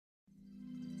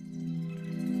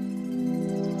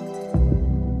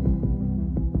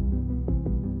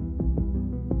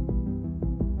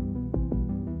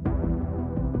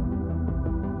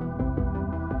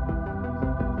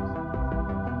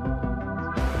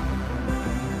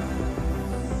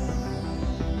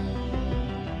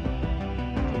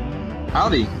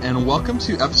Howdy, and welcome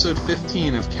to episode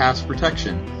 15 of Cast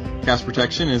Protection. Cast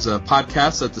Protection is a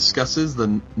podcast that discusses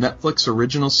the Netflix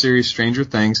original series Stranger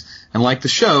Things, and like the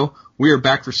show, we are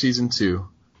back for season 2.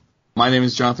 My name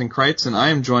is Jonathan Kreitz, and I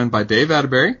am joined by Dave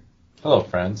Atterbury. Hello,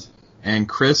 friends. And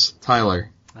Chris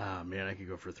Tyler. Ah, man, I could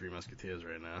go for Three Musketeers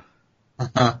right now.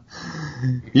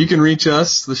 You can reach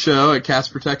us, the show, at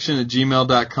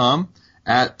castprotection@gmail.com,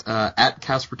 at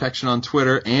Cast Protection on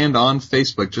Twitter, and on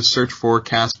Facebook. Just search for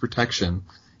Cast Protection.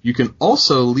 You can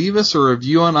also leave us a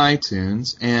review on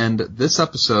iTunes, and this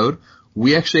episode,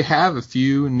 we actually have a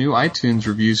few new iTunes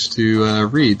reviews to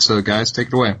read, so guys, take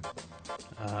it away.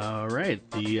 All right,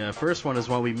 the first one is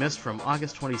one we missed from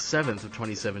August 27th of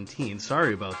 2017.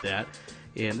 Sorry about that.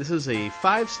 And this is a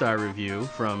 5-star review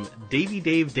from Davey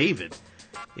Dave David.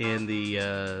 And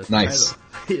the nice.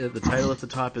 The title at the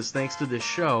top is, "Thanks to this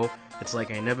show, it's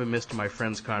like I never missed my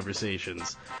friends'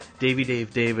 conversations." Davey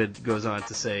Dave David goes on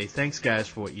to say, "Thanks guys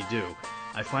for what you do.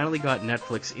 I finally got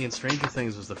Netflix, and Stranger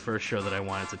Things was the first show that I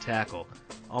wanted to tackle.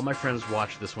 All my friends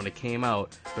watched this when it came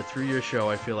out, but through your show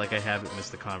I feel like I haven't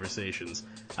missed the conversations.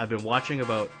 I've been watching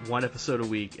about one episode a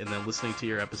week and then listening to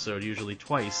your episode usually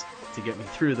twice to get me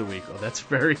through the week." Oh, that's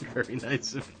very, very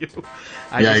nice of you.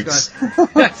 I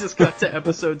just got to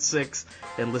episode 6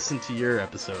 and listened to your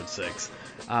episode 6.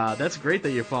 That's great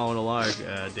that you're following along,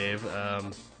 Dave.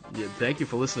 Thank you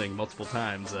for listening multiple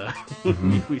times.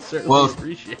 We certainly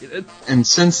appreciate it. And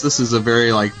since this is a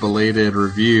very belated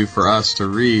review for us to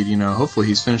read, hopefully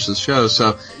he's finished the show.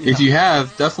 So if you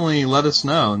have, definitely let us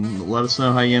know, and let us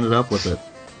know how you ended up with it.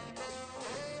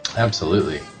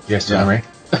 Absolutely. Yes, Jeremy.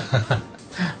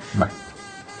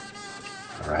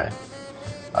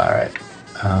 All right.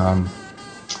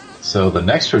 So the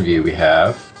next review we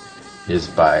have is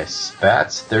by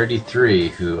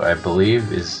Spats33, who I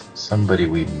believe is somebody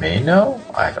we may know.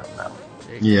 I don't know.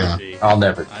 Yeah, I'll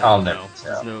never tell. There's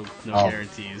no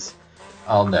guarantees.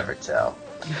 I'll never tell.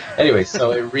 Anyway,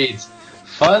 so it reads,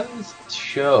 "Fun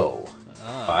show,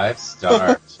 5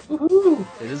 stars." Woohoo!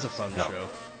 It is a fun show.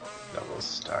 Double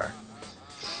star.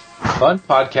 Fun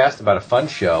podcast about a fun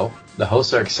show. The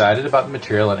hosts are excited about the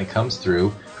material, and it comes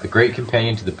through. A great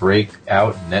companion to the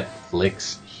breakout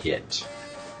Netflix hit.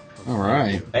 All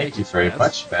right. Thank you very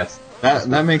much, Beth.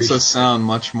 That makes us sound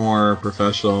much more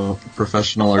professional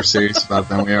or serious about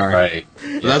than we are. Right.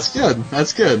 Yes. That's good.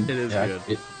 That's good. It is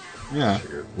good. Yeah.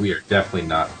 Sure. We are definitely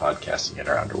not podcasting in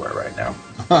our underwear right now.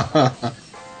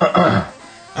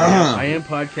 I am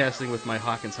podcasting with my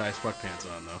Hawkins High sweatpants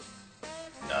on, though.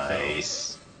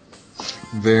 Nice.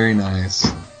 Very nice.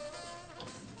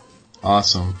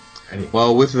 Awesome.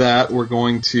 Well, with that, we're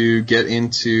going to get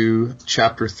into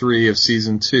Chapter 3 of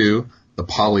Season 2, the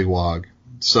Pollywog.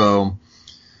 So,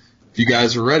 if you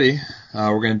guys are ready,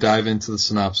 we're going to dive into the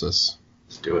synopsis.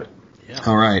 Let's do it. Yeah.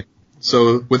 All right.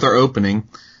 So, with our opening,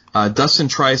 Dustin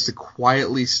tries to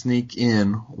quietly sneak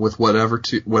in with whatever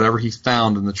he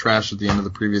found in the trash at the end of the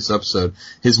previous episode.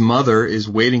 His mother is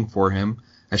waiting for him,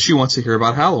 as she wants to hear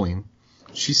about Halloween.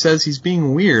 She says he's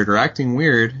being weird or acting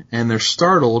weird, and they're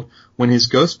startled when his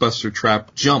Ghostbuster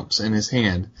trap jumps in his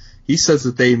hand. He says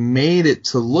that they made it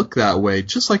to look that way,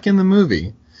 just like in the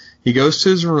movie. He goes to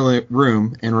his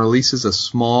room and releases a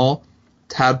small,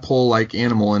 tadpole-like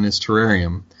animal in his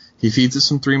terrarium. He feeds it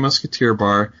some Three Musketeer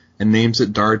bar and names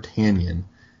it D'Artagnan.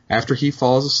 After he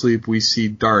falls asleep, we see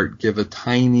Dart give a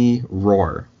tiny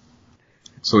roar.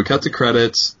 So we cut to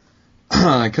credits,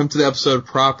 come to the episode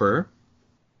proper,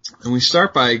 and we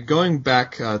start by going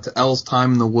back to Elle's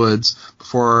time in the woods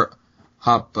before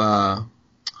Hop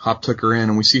took her in,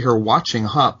 and we see her watching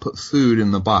Hop put food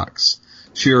in the box.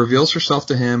 She reveals herself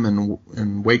to him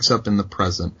and wakes up in the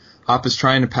present. Hop is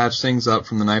trying to patch things up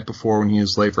from the night before when he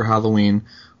was late for Halloween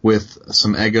with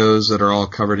some Eggos that are all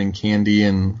covered in candy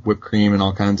and whipped cream and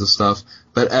all kinds of stuff.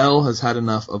 But Elle has had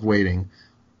enough of waiting.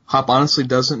 Hop honestly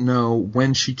doesn't know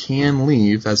when she can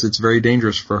leave, as it's very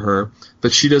dangerous for her,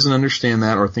 but she doesn't understand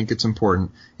that or think it's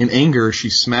important. In anger, she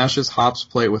smashes Hop's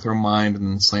plate with her mind and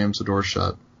then slams the door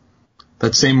shut.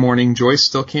 That same morning, Joyce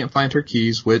still can't find her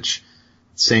keys, which...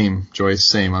 Same, Joyce,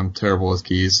 same. I'm terrible with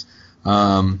keys.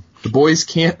 The boys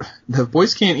can't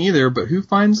either, but who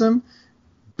finds them?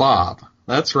 Bob.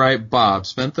 That's right, Bob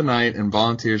spent the night and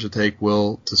volunteers to take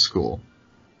Will to school.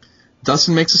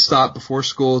 Dustin makes a stop before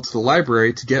school to the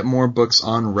library to get more books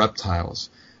on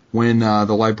reptiles. When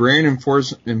the librarian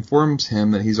informs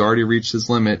him that he's already reached his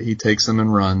limit, he takes them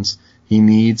and runs. He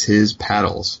needs his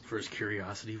paddles. For his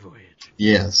curiosity voyage.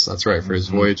 Yes, that's right, for his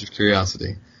voyage of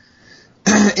curiosity.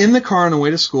 In the car on the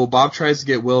way to school, Bob tries to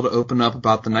get Will to open up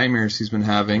about the nightmares he's been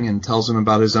having and tells him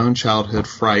about his own childhood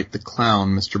fright, the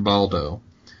clown, Mr. Baldo.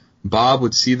 Bob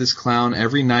would see this clown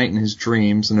every night in his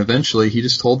dreams, and eventually he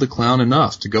just told the clown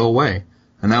enough to go away.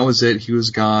 And that was it. He was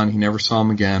gone. He never saw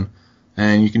him again.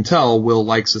 And you can tell Will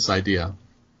likes this idea.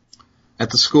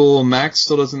 At the school, Max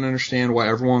still doesn't understand why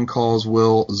everyone calls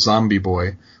Will Zombie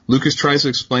Boy. Lucas tries to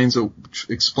explain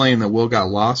that Will got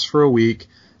lost for a week,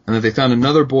 and that they found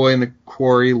another boy in the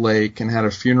quarry lake and had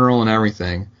a funeral and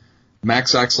everything.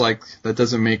 Max acts like that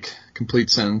doesn't make complete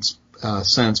sense,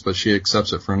 but she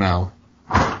accepts it for now.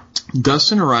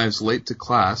 Dustin arrives late to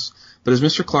class, but as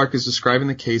Mr. Clark is describing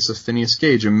the case of Phineas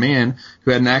Gage, a man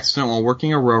who had an accident while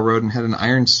working a railroad and had an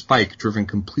iron spike driven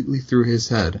completely through his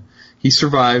head. He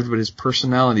survived, but his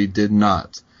personality did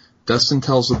not. Dustin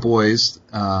tells the boys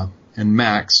and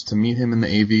Max to meet him in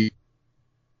the AV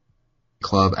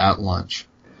club at lunch.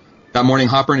 That morning,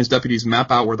 Hopper and his deputies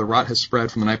map out where the rot has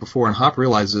spread from the night before, and Hop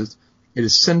realizes it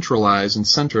is centralized and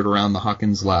centered around the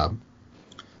Hawkins lab.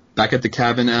 Back at the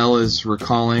cabin, Elle is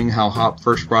recalling how Hop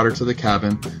first brought her to the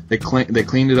cabin. They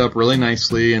cleaned it up really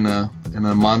nicely in a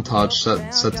montage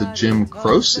set to Jim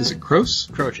Croce. Is it Croce?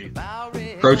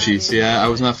 Croce. See, I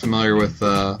was not familiar with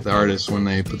the artist when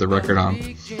they put the record on.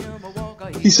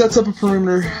 He sets up a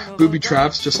perimeter booby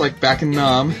traps just like back in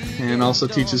Nam, and also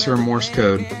teaches her Morse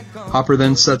code. Hopper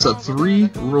then sets up 3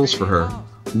 rules for her.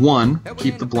 1,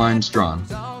 keep the blinds drawn.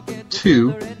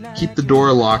 2, keep the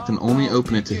door locked and only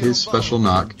open it to his special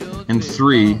knock. And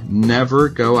 3, never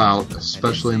go out,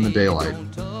 especially in the daylight.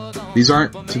 These are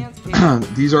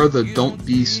the don't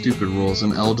be stupid rules,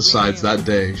 and Elle decides that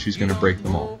day she's going to break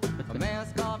them all.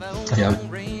 Yeah.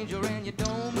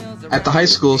 At the high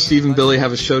school, Steve and Billy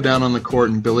have a showdown on the court,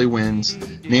 and Billy wins.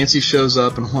 Nancy shows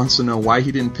up and wants to know why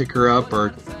he didn't pick her up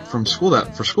for school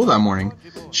that morning.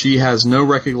 She has no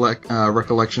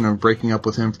recollection of breaking up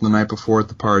with him from the night before at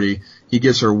the party. He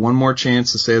gives her one more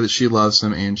chance to say that she loves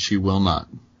him, and she will not.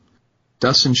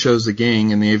 Dustin shows the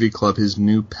gang in the AV Club his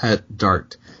new pet,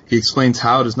 Dart. He explains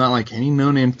how it is not like any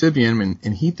known amphibian,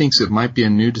 and he thinks it might be a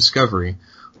new discovery.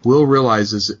 Will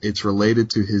realizes it's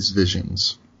related to his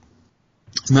visions.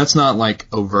 And that's not like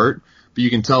overt, but you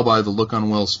can tell by the look on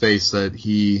Will's face that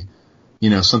he,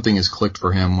 something has clicked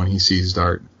for him when he sees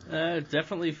Dart. It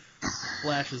definitely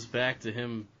flashes back to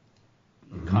him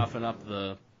coughing up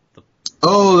the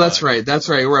Oh, that's right.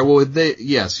 Right. Well,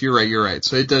 yes, you're right.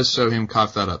 So it does show him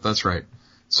cough that up. That's right.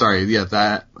 Sorry, yeah,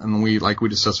 that, and we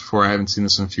discussed before, I haven't seen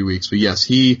this in a few weeks, but yes,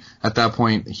 at that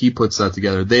point, he puts that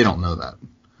together. They don't know that.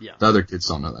 Yeah. The other kids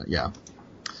don't know that, yeah.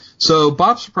 So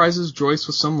Bob surprises Joyce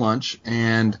with some lunch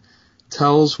and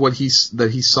tells that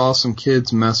he saw some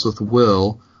kids mess with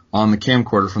Will on the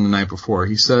camcorder from the night before.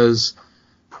 He says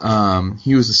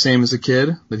he was the same as a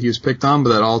kid, that he was picked on,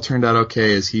 but that all turned out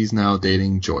okay as he's now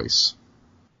dating Joyce.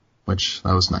 Which,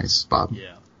 that was nice, Bob.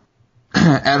 Yeah.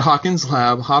 At Hawkins'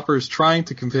 lab, Hopper is trying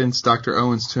to convince Dr.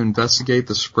 Owens to investigate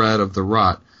the spread of the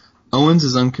rot. Owens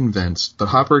is unconvinced, but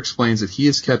Hopper explains that he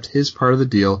has kept his part of the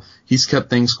deal. He's kept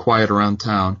things quiet around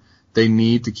town. They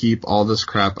need to keep all this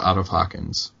crap out of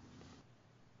Hawkins.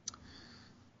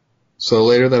 So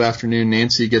later that afternoon,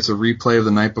 Nancy gets a replay of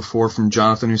the night before from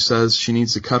Jonathan, who says she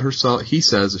needs to cut herself. He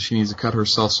says that she needs to cut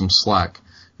herself some slack.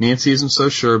 Nancy isn't so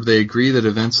sure, but they agree that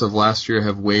events of last year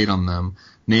have weighed on them.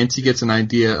 Nancy gets an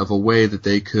idea of a way that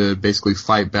they could basically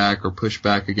fight back or push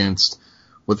back against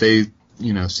what they,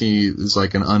 see as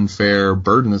like an unfair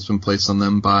burden that's been placed on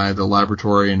them by the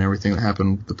laboratory and everything that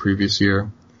happened the previous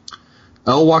year.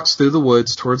 Elle walks through the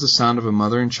woods towards the sound of a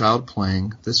mother and child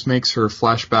playing. This makes her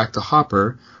flash back to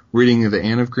Hopper, reading the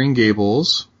Anne of Green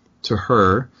Gables to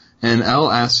her, and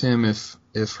Elle asks him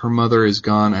if her mother is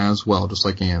gone as well, just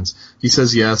like Anne's. He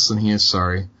says yes, and he is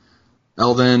sorry.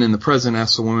 Elle then, in the present,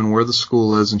 asks the woman where the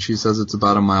school is, and she says it's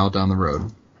about a mile down the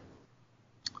road.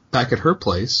 Back at her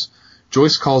place,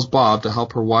 Joyce calls Bob to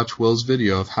help her watch Will's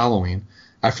video of Halloween.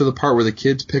 After the part where the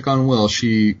kids pick on Will,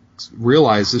 she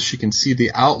realizes she can see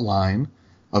the outline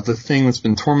of the thing that's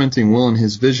been tormenting Will in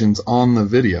his visions on the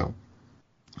video.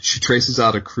 She traces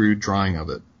out a crude drawing of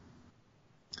it.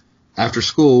 After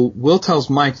school, Will tells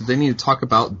Mike that they need to talk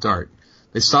about Dart.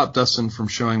 They stop Dustin from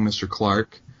showing Mr.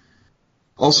 Clark.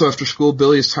 Also after school,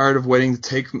 Billy is tired of waiting to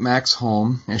take Max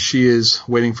home, as she is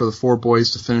waiting for the 4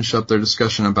 boys to finish up their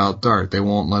discussion about Dart. They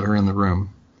won't let her in the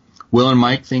room. Will and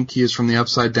Mike think he is from the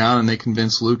Upside Down, and they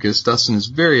convince Lucas. Dustin is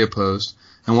very opposed,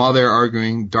 and while they are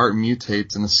arguing, Dart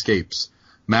mutates and escapes.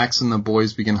 Max and the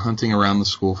boys begin hunting around the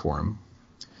school for him.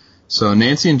 So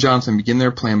Nancy and Jonathan begin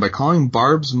their plan by calling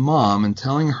Barb's mom and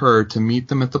telling her to meet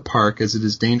them at the park, as it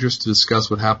is dangerous to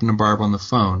discuss what happened to Barb on the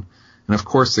phone. And of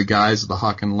course the guys at the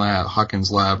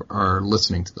Hawkins lab are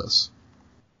listening to this.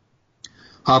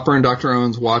 Hopper and Dr.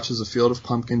 Owens watch as a field of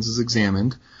pumpkins is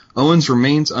examined. Owens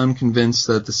remains unconvinced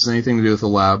that this has anything to do with the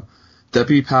lab.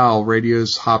 Deputy Powell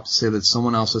radios Hop to say that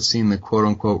someone else has seen the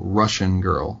quote-unquote Russian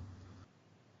girl.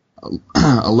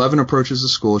 11 approaches the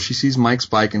school. She sees Mike's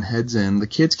bike and heads in. The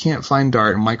kids can't find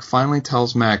Dart, and Mike finally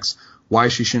tells Max why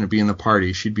she shouldn't be in the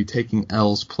party. She'd be taking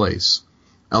Elle's place.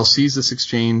 Elle sees this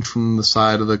exchange from the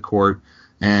side of the court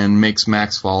and makes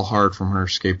Max fall hard from her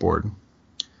skateboard.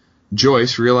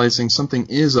 Joyce, realizing something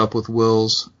is up with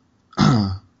Will's...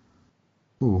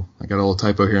 Ooh, I got a little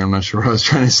typo here. I'm not sure what I was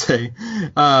trying to say.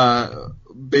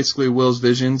 Basically, Will's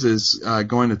visions is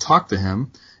going to talk to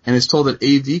him and is told that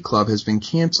AV Club has been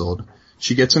canceled.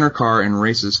 She gets in her car and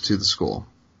races to the school.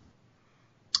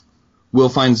 Will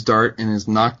finds Dart and is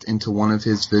knocked into one of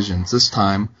his visions. This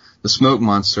time, the smoke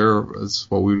monster, is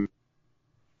what we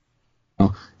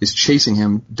know, is chasing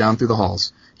him down through the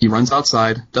halls. He runs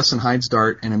outside, Dustin hides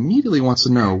Dart, and immediately wants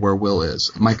to know where Will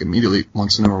is. Mike immediately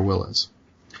wants to know where Will is.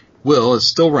 Will is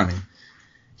still running.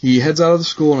 He heads out of the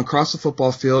school and across the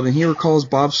football field, and he recalls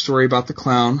Bob's story about the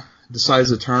clown, decides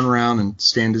to turn around and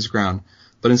stand his ground.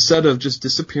 But instead of just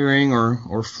disappearing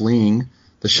or fleeing,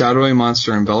 the shadowy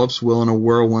monster envelops Will in a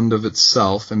whirlwind of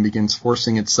itself and begins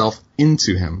forcing itself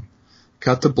into him.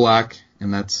 Cut to black,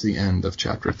 and that's the end of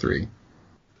Chapter 3.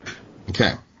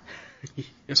 Okay.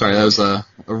 Sorry, that was a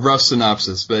rough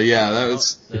synopsis, but yeah, that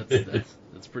was...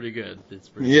 That's pretty good. It's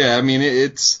pretty yeah, I mean,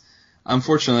 it's...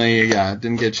 Unfortunately, yeah,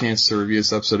 didn't get a chance to review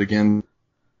this episode again.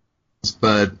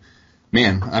 But,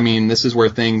 man, I mean, this is where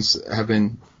things have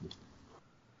been...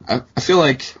 I feel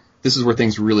like this is where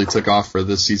things really took off for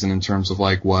this season in terms of,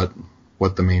 like, what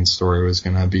the main story was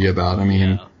going to be about. I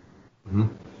mean,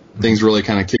 things really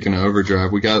kind of kick into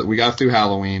overdrive. We got through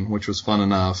Halloween, which was fun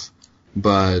enough,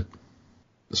 but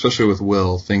especially with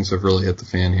Will, things have really hit the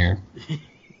fan here.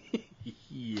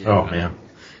 Yeah. Oh, man.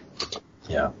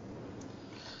 Yeah.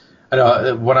 I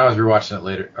know, when I was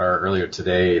rewatching it earlier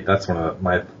today, that's one of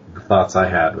my thoughts I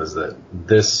had was that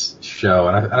this show,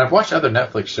 and I've watched other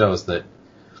Netflix shows that,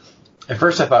 at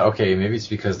first I thought, okay, maybe it's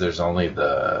because there's only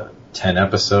the 10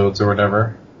 episodes or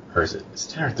whatever, or is it's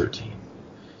 10 or 13?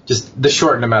 Just the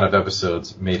shortened amount of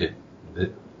episodes gave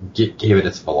it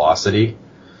its velocity.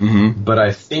 Mm-hmm. But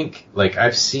I think, like,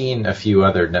 I've seen a few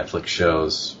other Netflix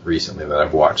shows recently that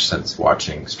I've watched since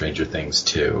watching Stranger Things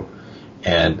 2,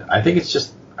 and I think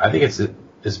it's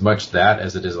as much that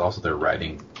as it is also their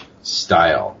writing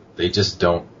style. They just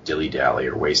don't dilly-dally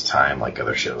or waste time like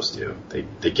other shows do.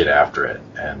 They get after it.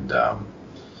 And,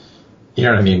 you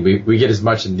know what I mean? We get as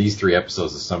much in these 3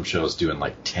 episodes as some shows do in,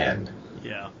 like, 10.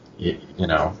 Yeah. You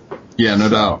know? Yeah, no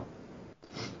doubt.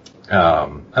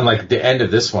 And, like, the end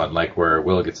of this one, like, where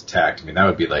Will gets attacked, I mean, that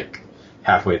would be, like,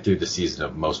 halfway through the season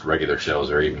of most regular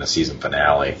shows or even a season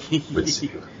finale.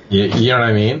 You know what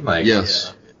I mean? Like,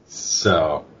 yes. Yeah.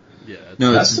 So... Yeah,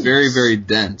 no, it's very, very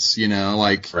dense, you know,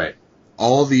 like, right.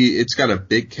 It's got a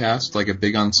big cast, like a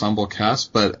big ensemble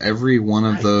cast, but every one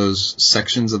of those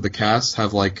sections of the cast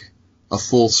have, like, a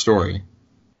full story.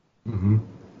 Mm-hmm.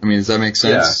 I mean, does that make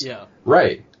sense? Yeah.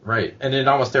 Right. And in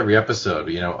almost every episode,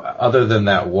 you know, other than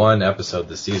that one episode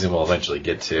the season will eventually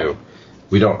get to,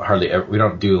 we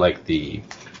don't do, like, the,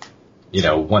 you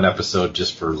know, one episode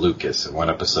just for Lucas and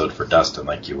one episode for Dustin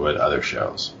like you would other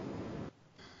shows.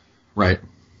 Right.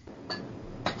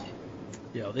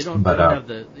 Yeah, they don't have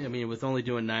the... I mean, with only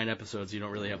doing 9 episodes, you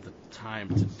don't really have the time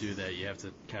to do that. You have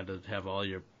to kind of have all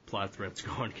your plot threads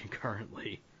going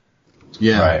concurrently.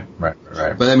 Yeah. Right.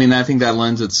 But, I mean, I think that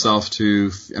lends itself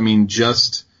to... I mean,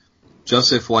 just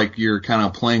if, like, you're kind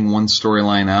of playing one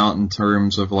storyline out in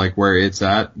terms of, like, where it's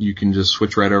at, you can just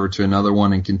switch right over to another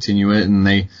one and continue it, and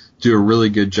they do a really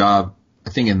good job,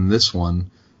 I think, in this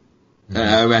one.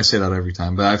 I say that every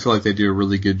time, but I feel like they do a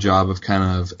really good job of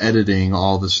kind of editing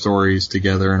all the stories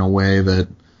together in a way that,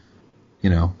 you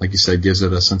know, like you said, gives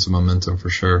it a sense of momentum for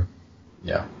sure.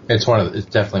 Yeah, it's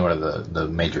definitely one of the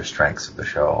major strengths of the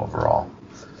show overall,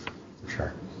 for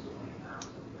sure.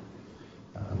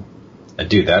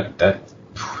 Dude,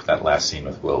 that last scene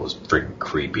with Will was freaking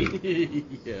creepy.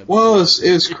 Yeah. Well,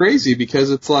 it was crazy because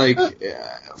it's like,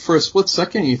 for a split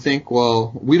second you think,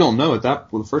 well, we don't know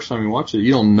the first time you watch it,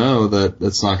 you don't know that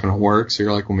it's not going to work, so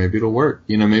you're like, well, maybe it'll work.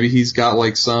 You know, maybe he's got,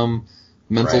 like, some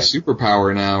mental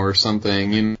superpower now or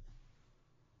something, you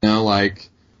know, like,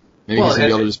 maybe he's going to be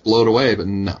able to just blow it away, but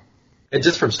no. And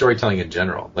just from storytelling in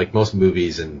general, like most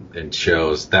movies and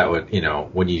shows, that would, you know,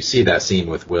 when you see that scene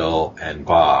with Will and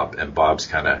Bob's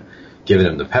kind of giving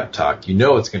him the pep talk, you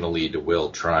know it's going to lead to Will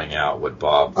trying out what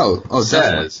Bob says.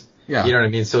 Definitely. Yeah. You know what I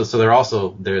mean? So they're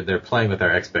also they're playing with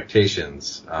our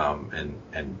expectations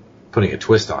and putting a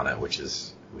twist on it, which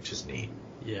is neat.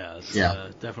 Yeah, it Yeah.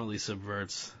 definitely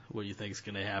subverts what you think is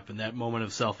going to happen. That moment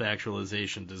of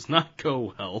self-actualization does not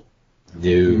go well.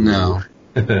 No.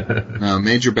 No,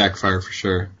 major backfire for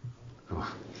sure.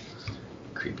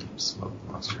 Creepy smoke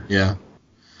monster. Yeah.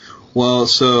 Well,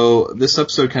 so this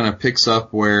episode kind of picks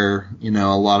up where,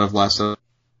 a lot of last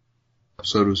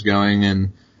episode was going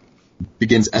and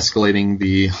begins escalating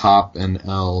the Hop and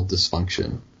Elle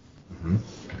dysfunction.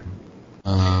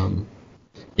 Mm-hmm.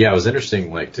 Yeah, it was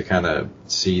interesting, to kind of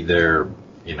see their,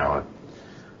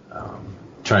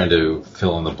 trying to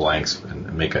fill in the blanks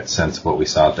and make sense of what we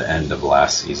saw at the end of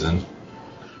last season.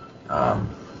 The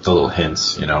little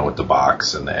hints, with the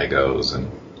box and the Eggos and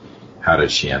how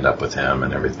did she end up with him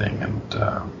and everything. And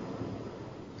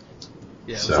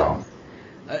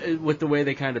with the way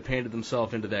they kind of painted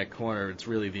themselves into that corner, it's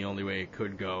really the only way it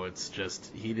could go. It's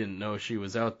just he didn't know she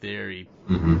was out there. He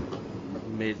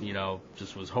made,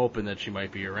 just was hoping that she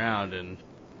might be around, and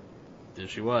there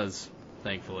she was,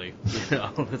 thankfully.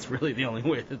 That's really the only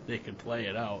way that they could play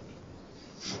it out.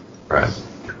 Right.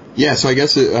 Yeah, so I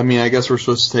guess we're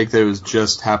supposed to take that as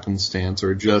just happenstance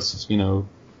or just,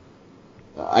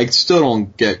 I still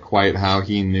don't get quite how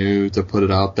he knew to put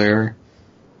it out there.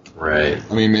 Right.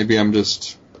 I mean, maybe I'm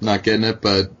just not getting it,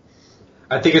 but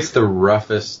I think it's the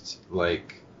roughest,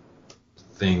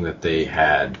 thing that they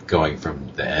had going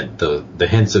from the end, the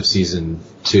hints of season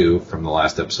 2 from the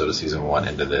last episode of season 1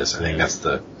 into this. I think that's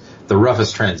the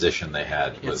roughest transition they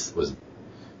had was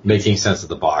making sense of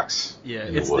the box. Yeah,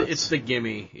 it's the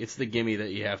gimme. It's the gimme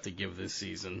that you have to give this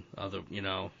season.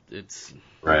 It's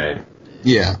right.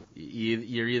 Yeah.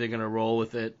 You're either going to roll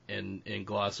with it and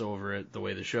gloss over it the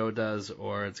way the show does,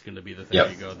 or it's going to be the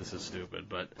thing you go, this is stupid.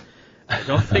 But I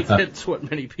don't think that's what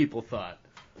many people thought.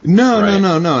 No,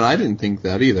 and I didn't think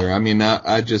that either. I mean,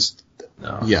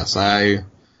 yes, I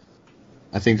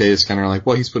think they just kind of are like,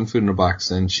 well, he's putting food in a box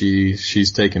and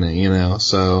she's taking it,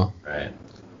 so. Right.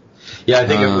 Yeah, I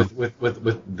think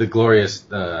with the glorious,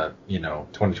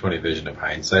 2020 vision of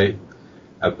hindsight,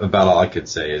 about all I could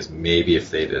say is maybe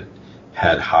if they'd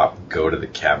had Hop go to the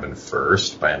cabin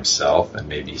first by himself and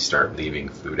maybe start leaving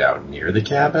food out near the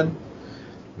cabin,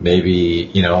 maybe,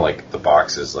 the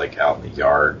box is out in the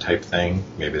yard type thing.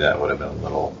 Maybe that would have been a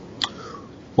little.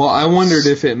 Well, I wondered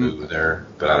if it there,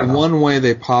 but I don't know. One way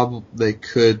they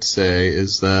could say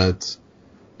is that,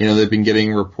 they've been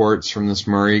getting reports from this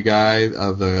Murray guy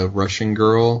of the Russian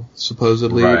girl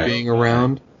supposedly being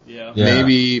around. Yeah.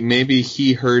 Maybe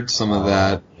he heard some of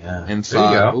that and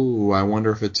thought, "Ooh, I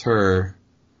wonder if it's her."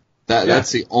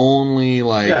 That's the only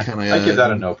kind of. I give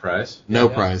that a no prize. No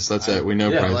prize. That's it. We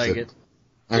no prize. I like it.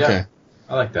 Okay. Yeah,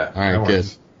 I like that. All right, good.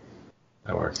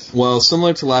 That works. Well,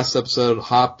 similar to last episode,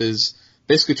 Hop is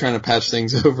basically trying to patch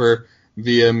things over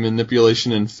via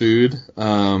manipulation and food.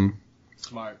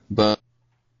 Smart. But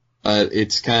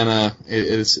it's kind of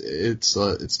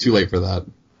it's too late for that.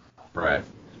 Right.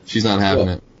 She's not having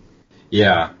it.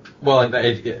 Yeah. Well,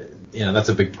 that's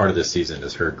a big part of this season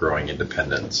is her growing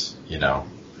independence.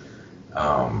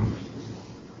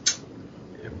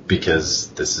 Because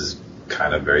this is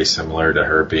kind of very similar to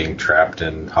her being trapped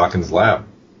in Hawkins' lab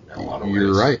in a lot of ways.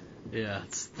 You're right. Yeah.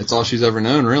 It's all she's ever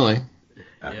known, really.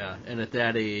 Yeah, and at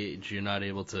that age, you're not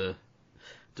able to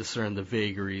discern the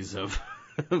vagaries of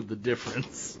the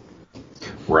difference.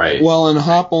 Right. Well, and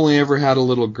Hop only ever had a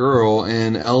little girl,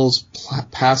 and Elle's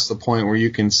past the point where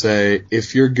you can say,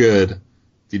 if you're good,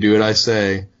 if you do what I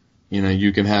say,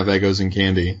 you can have Eggos and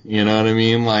candy. You know what I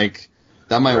mean?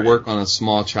 That might work on a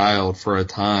small child for a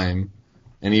time,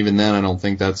 and even then I don't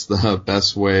think that's the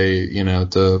best way,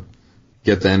 to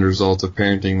get the end result of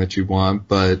parenting that you want,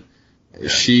 but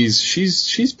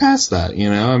she's past that,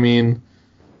 I mean,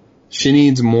 she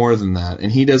needs more than that, and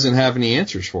he doesn't have any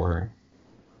answers for her.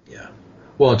 Yeah.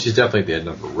 Well, and she's definitely at the end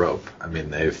of the rope. I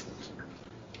mean, it's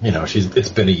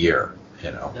been a year,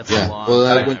 That's a long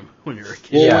time when you're a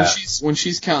kid. Well, when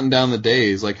she's counting down the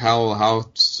days, how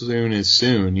soon is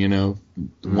soon,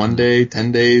 1 day,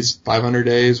 10 days, 500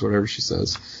 days, whatever she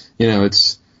says.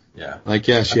 It's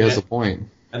she has a point.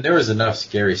 And there was enough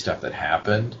scary stuff that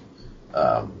happened,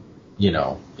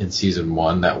 in season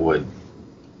 1 that would,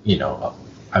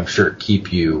 I'm sure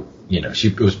keep you,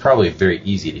 it was probably very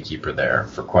easy to keep her there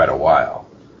for quite a while.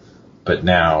 But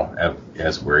now,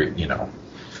 as we're,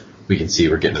 we can see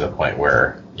we're getting to the point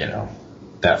where,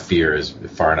 that fear is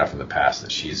far enough in the past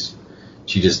that she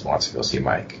just wants to go see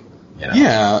Mike.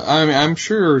 Yeah, I mean, I'm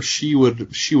sure she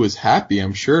was happy,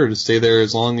 I'm sure, to stay there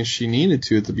as long as she needed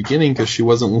to at the beginning because she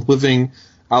wasn't living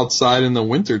outside in the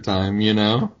wintertime,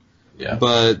 Yeah.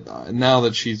 But now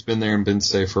that she's been there and been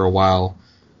safe for a while,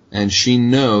 and she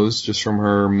knows just from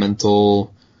her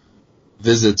mental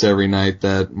visits every night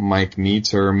that Mike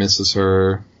needs her, misses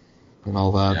her, and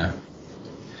all that. Yeah.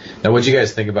 Now, what'd you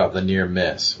guys think about the near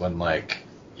miss when, like,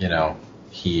 you know,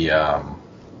 he,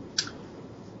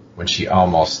 when she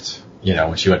almost, you know,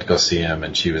 when she went to go see him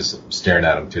and she was staring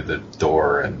at him through the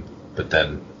door, but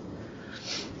then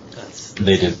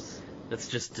they did. That's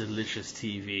just delicious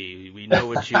TV. We know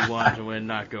what you want and we're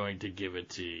not going to give it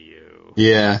to you.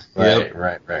 Yeah. Right,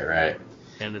 yep. Right.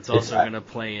 And it's also going to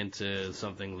play into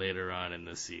something later on in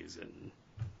the season.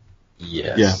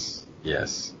 Yes. Yeah.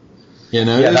 Yes. Yeah,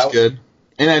 no, it is good.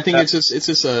 And I think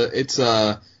it's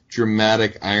a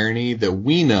dramatic irony that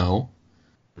we know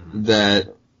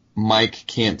that Mike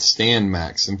can't stand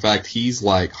Max. In fact, he's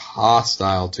like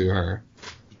hostile to her.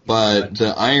 But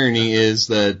the irony is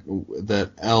that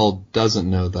Elle doesn't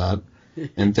know that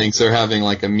and thinks they're having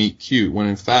like a meet cute when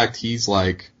in fact he's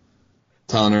like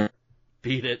telling her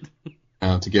beat it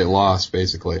to get lost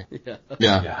basically.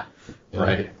 Yeah.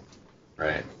 Right.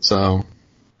 So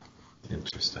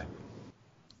interesting.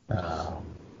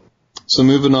 So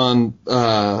moving on,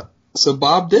 so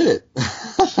Bob did it.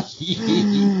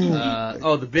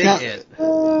 The big hit.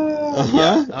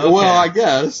 Yeah. Okay. Well, I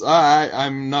guess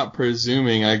I'm not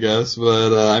presuming, I guess,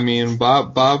 but I mean,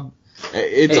 Bob.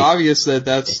 It's obvious that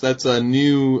that's a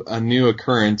new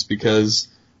occurrence because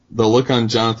the look on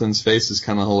Jonathan's face is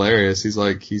kind of hilarious. He's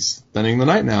like, he's spending the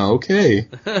night now. Okay.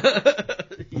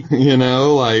 You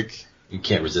know, like you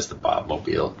can't resist the Bob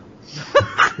mobile.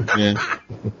 Yeah.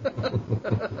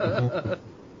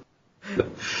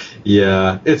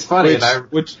 Yeah, it's funny,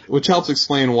 which helps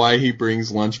explain why he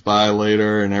brings lunch by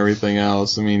later and everything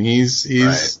else. I mean,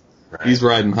 he's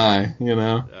riding high, you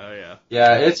know. Oh yeah.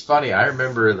 Yeah, it's funny. I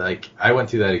remember like I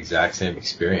went through that exact same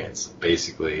experience,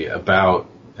 basically and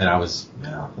I was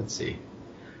let's see,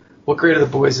 what grade are the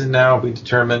boys in now? We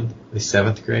determined the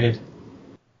 7th grade.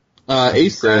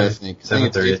 8th grade, I think.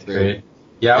 7th or 8th grade.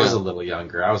 Yeah, I was a little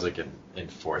younger. I was like in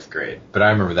 4th grade, but I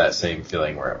remember that same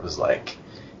feeling where it was like,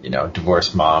 you know,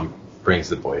 divorced mom brings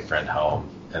the boyfriend home,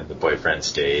 and the boyfriend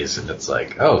stays, and it's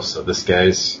like, oh, so this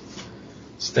guy's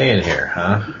staying here,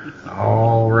 huh?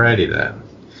 Alrighty then.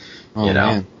 Oh, you know?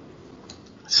 Man.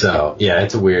 So, yeah,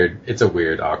 it's a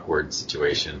weird, awkward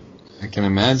situation. I can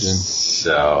imagine.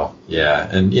 So, yeah,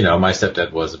 and, you know, my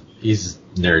stepdad he's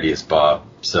nerdy as Bob,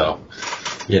 so,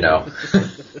 you know.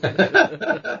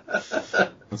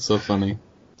 That's so funny.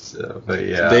 So, but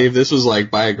yeah. Dave, this was like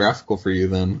biographical for you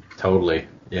then. Totally.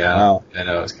 Yeah, wow. I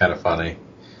know, it's kind of funny.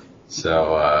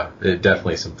 So,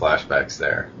 definitely some flashbacks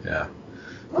there, yeah.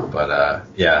 But,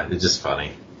 yeah, it's just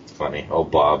funny. It's funny.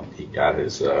 Old Bob, he got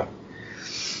the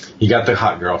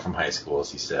hot girl from high school,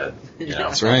 as he said. You know?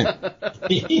 That's right.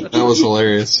 That was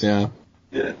hilarious, yeah.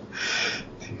 Yeah.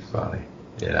 Too funny,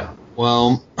 yeah.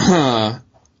 Well, I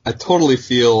totally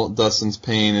feel Dustin's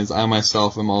pain as I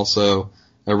myself am also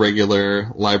a regular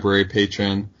library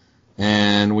patron.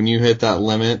 And when you hit that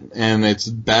limit, and it's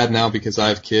bad now because I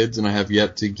have kids and I have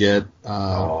yet to get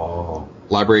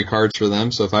library cards for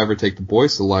them. So if I ever take the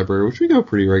boys to the library, which we go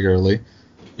pretty regularly,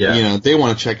 you know, they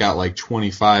want to check out like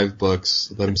 25 books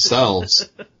themselves.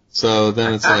 So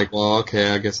then it's like, well,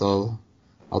 okay, I guess I'll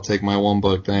take my one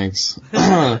book, thanks.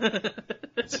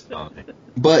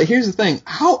 But here's the thing: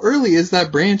 how early is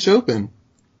that branch open?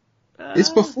 It's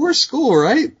before school,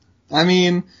 right? I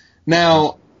mean,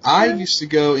 now. I used to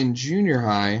go in junior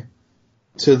high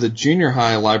to the junior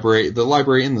high library, the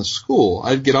library in the school.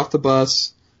 I'd get off the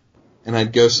bus and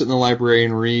I'd go sit in the library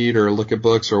and read or look at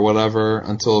books or whatever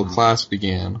until class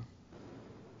began.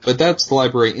 But that's the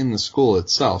library in the school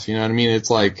itself, you know what I mean? It's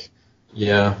like, you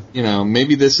know,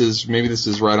 maybe this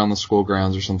is right on the school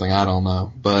grounds or something, I don't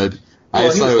know. But I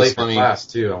just thought it was funny. Class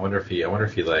too. I wonder if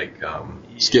he like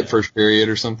skip first period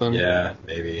or something. Yeah,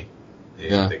 maybe.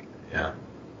 Yeah.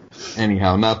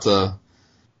 Anyhow, not to.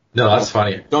 No, that's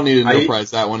funny. Don't need to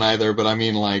no-prize that one either, but I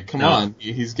mean, like, come on.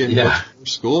 He's getting for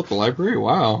school at the library?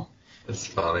 Wow. That's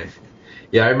funny.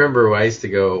 Yeah, I remember I used to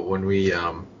go when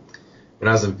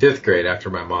I was in 5th grade after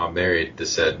my mom married the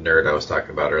said nerd I was talking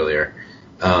about earlier.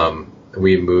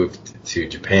 We moved to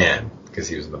Japan because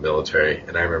he was in the military.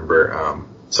 And I remember,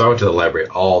 so I went to the library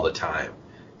all the time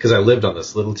because I lived on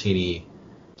this little tiny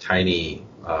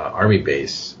army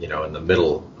base, you know, in the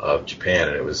middle of Japan,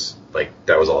 and it was like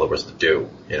that was all there was to do,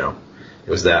 you know. It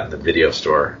was that in the video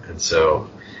store, and so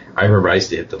I remember I used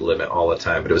to hit the limit all the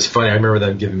time. But it was funny. I remember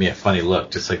them giving me a funny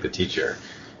look, just like the teacher,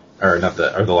 or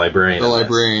the librarian. The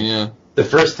librarian, yeah. The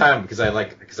first time, because I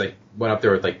went up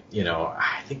there with like, you know,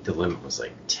 I think the limit was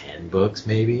like 10 books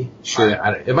maybe. Sure.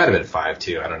 It might have been 5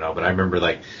 too. I don't know, but I remember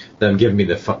like them giving me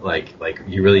the like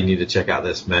you really need to check out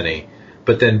this many,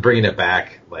 but then bringing it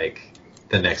back like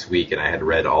the next week, and I had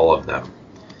read all of them.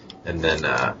 And then,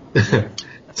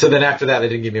 so then after that, they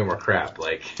didn't give me more crap.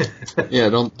 Like, yeah,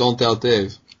 don't doubt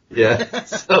Dave. Yeah,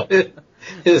 so it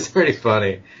was pretty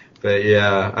funny. But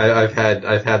yeah, I've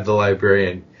had the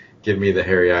librarian give me the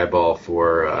hairy eyeball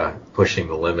for pushing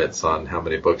the limits on how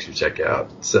many books you check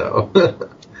out. So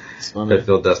I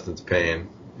feel Dustin's pain.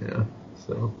 Yeah.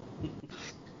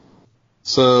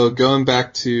 So going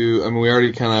back to, I mean, we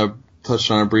already kind of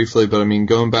touched on it briefly, but I mean,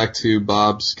 going back to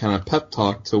Bob's kind of pep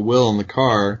talk to Will in the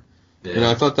car,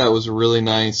 I thought that was a really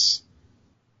nice,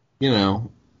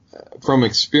 from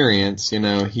experience,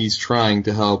 he's trying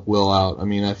to help Will out. I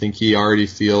mean, I think he already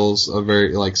feels a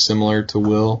very, similar to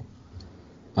Will.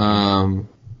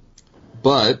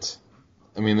 But,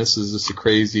 I mean, this is just a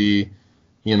crazy,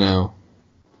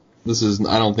 this is,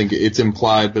 I don't think it's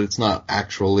implied, but it's not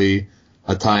actually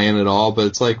a tie-in at all. But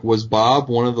it's like, was Bob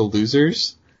one of the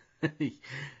losers?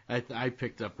 I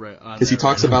picked up right on because he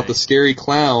talks about the scary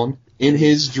clown in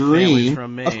his dream.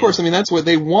 Of course, I mean, that's what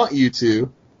they want you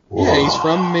to. Whoa. Yeah, he's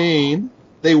from Maine.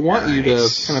 They want you to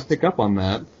kind of pick up on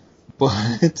that.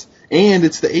 But, and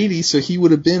it's the 80s, so he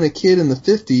would have been a kid in the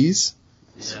 50s.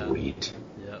 Sweet.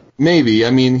 Yeah. Maybe.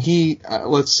 I mean,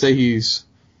 let's say he's,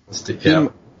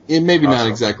 maybe not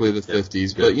exactly the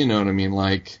 50s, but you know what I mean,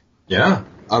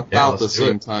 about the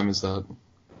same time as that.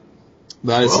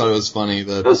 But I just thought it was funny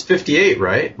that... That was 58,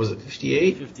 right? Was it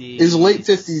 58? It was late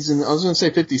 50s, and I was going to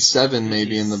say 57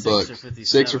 maybe in the book.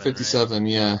 6 or 57,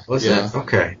 right? Yeah. Was it?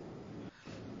 Okay.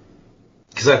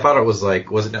 Because I thought it was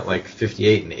wasn't it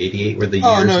 58 and 88 were the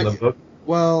years in the book?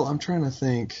 Well, I'm trying to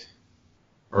think.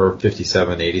 Or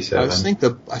 57, 87. I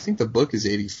think the book is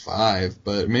 85,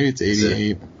 but maybe it's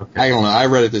 88. Okay. I don't know. I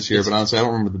read it this year, but honestly, I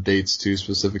don't remember the dates too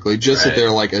specifically. Just that they're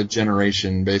a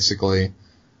generation, basically.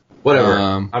 Whatever.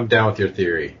 I'm down with your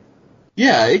theory.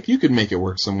 Yeah, you could make it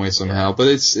work some way somehow, but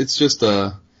it's just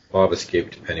a... Bob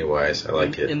escaped Pennywise. I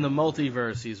like it. In the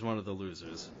multiverse, he's one of the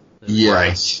losers. Yes.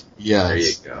 Right.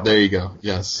 Yes. There you go.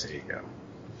 Yes. There you go.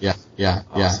 Yeah.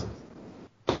 Awesome.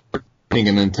 I think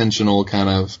an intentional kind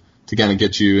of to kind of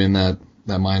get you in that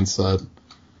mindset.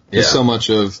 There's so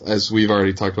much of, as we've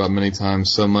already talked about many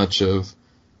times, so much of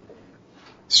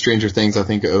Stranger Things I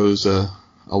think owes a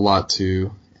lot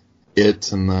to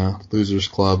it and the Losers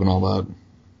Club and all that.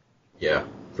 Yeah,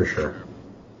 for sure.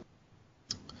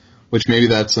 Which maybe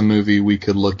that's a movie we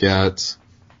could look at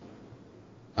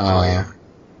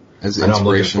as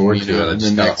inspiration, in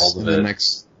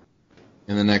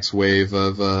the next wave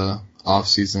of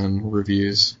off-season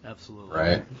reviews. Absolutely.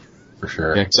 Right. For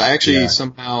sure. Yeah, because I actually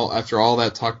somehow, after all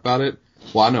that talk about it,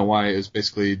 well, I know why, it was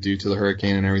basically due to the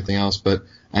hurricane and everything else, but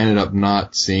I ended up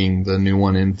not seeing the new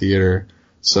one in theater,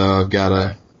 so I've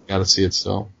gotta see it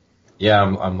still. Yeah,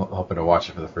 I'm hoping to watch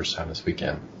it for the first time this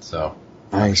weekend, so.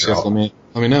 Nice, let me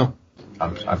know.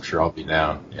 I'm sure I'll be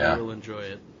down, yeah. You'll enjoy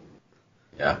it.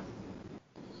 Yeah.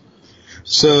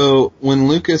 So, when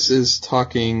Lucas is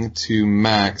talking to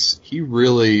Max, he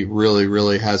really, really,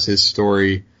 really has his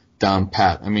story down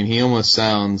pat. I mean, he almost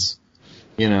sounds,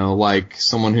 like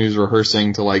someone who's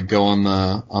rehearsing to go on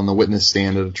the witness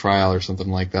stand at a trial or something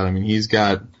like that. I mean, he's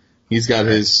got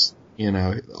his,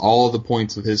 all of the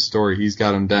points of his story, he's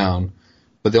got them down.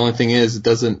 But the only thing is,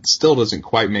 it still doesn't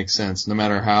quite make sense. No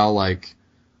matter how,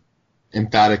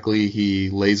 emphatically he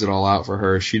lays it all out for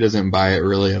her, she doesn't buy it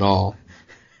really at all.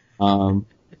 I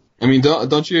mean,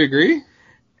 don't you agree?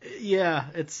 Yeah,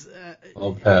 it's...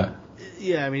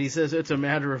 yeah, I mean, he says it's a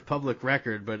matter of public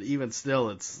record, but even still,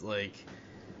 it's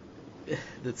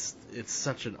it's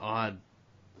such an odd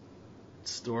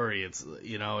story. It's,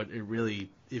 it really,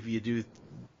 if you do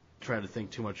try to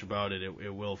think too much about it,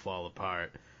 it will fall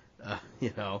apart,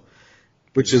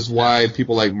 Which is why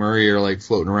people like Murray are,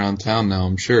 floating around town now,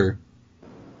 I'm sure.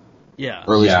 Yeah.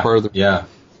 Or at least part of the... Yeah.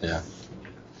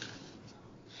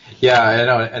 Yeah, I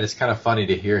know, and it's kind of funny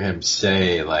to hear him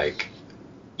say,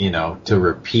 to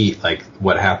repeat,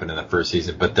 what happened in the first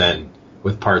season, but then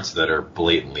with parts that are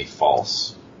blatantly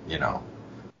false,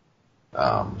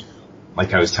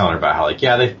 Like I was telling her about how,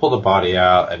 they pulled the body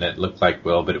out, and it looked like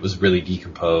Will, but it was really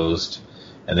decomposed,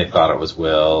 and they thought it was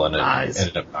Will, and it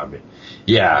ended up not being.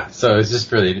 Yeah, so it's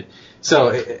just really... So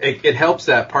it helps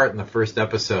that part in the first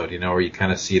episode, where you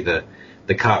kind of see the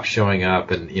cops showing up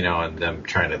and, and them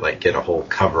trying to, get a whole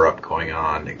cover-up going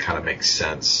on. It kind of makes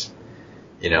sense,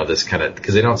 this kind of...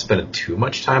 Because they don't spend too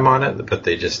much time on it, but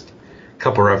they just... A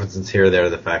couple references here or there,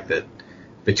 the fact that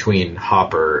between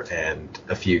Hopper and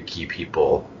a few key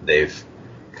people, they've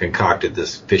concocted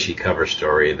this fishy cover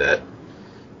story that,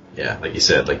 like you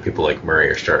said, people like Murray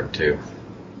are starting to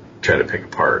try to pick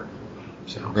apart.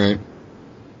 So. Right.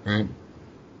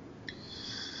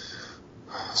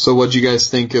 So what'd you guys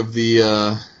think of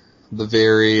the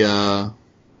very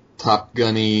Top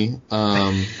Gunny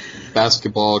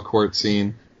basketball court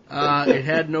scene? It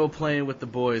had no Playing with the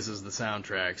Boys as the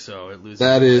soundtrack, so it loses.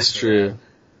 That is true.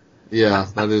 Yeah,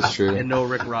 that is true. And no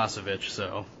Rick Rossovich,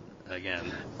 so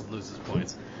again, loses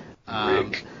points.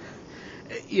 Rick.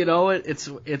 You know, it's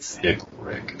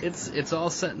Rick. It's all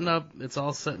setting up. It's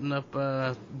all setting up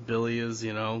Billy as,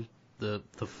 you know, the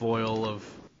foil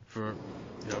for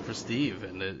Steve,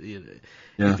 and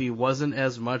if he wasn't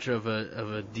as much of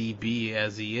a DB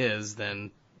as he is,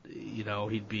 then, you know,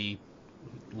 he'd be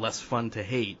less fun to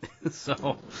hate.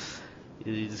 So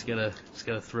you just gotta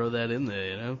throw that in there,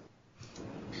 you know.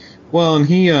 Well, and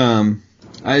he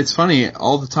it's funny,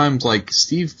 all the times, like,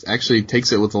 Steve actually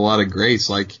takes it with a lot of grace.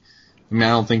 Like, I mean, I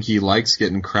don't think he likes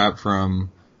getting crap from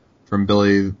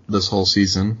Billy this whole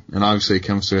season, and obviously it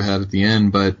comes to a head at the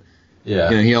end, but Yeah.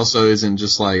 you know, he also isn't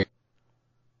just like,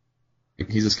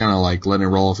 he's just kind of like letting it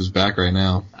roll off his back right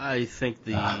now. I think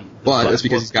But that's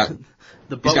because he's got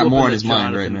more on his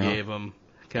mind right now. Gave him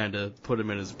kind of put him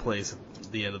in his place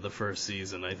at the end of the first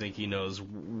season. I think he knows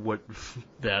what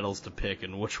battles to pick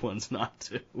and which ones not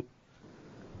to.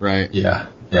 Right. Yeah.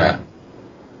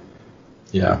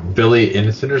 Billy, and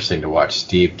it's interesting to watch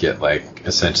Steve get, like,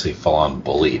 essentially full-on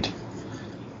bullied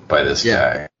by this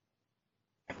guy.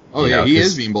 Oh, You yeah, know, he 'cause-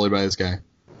 is being bullied by this guy.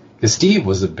 Because Steve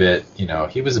was a bit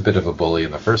of a bully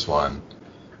in the first one,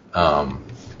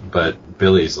 but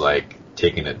Billy's, like,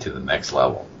 taking it to the next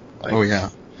level. Like, Oh, yeah.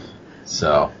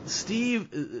 So, Steve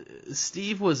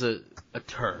was a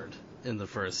turd in the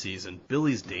first season.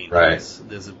 Billy's dangerous. Right.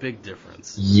 There's a big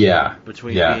difference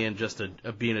between being just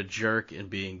being a jerk and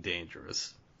being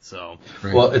dangerous. So,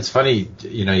 Right. well, it's funny,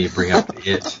 you know, you bring up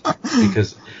it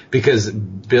because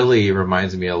Billy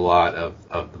reminds me a lot of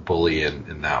the bully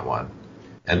in that one,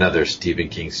 and other Stephen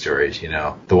King stories. You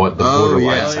know, the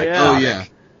borderline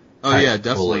psychotic. Oh yeah, type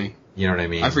definitely. bully. You know what I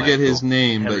mean? I forget Like, his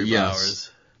name, Henry but yes.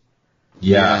 Bowers.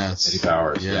 Yeah, Yes. Eddie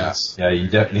Bowers. Yes. Yeah. You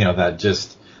know, that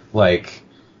just, like,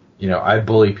 you know, I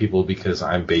bully people because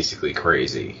I'm basically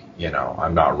crazy. You know,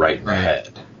 I'm not right in the head.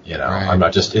 You know, Right. I'm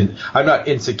not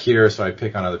insecure, so I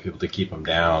pick on other people to keep them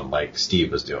down, like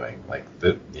Steve was doing. Like,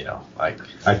 you know, like,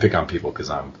 I pick on people because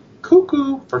I'm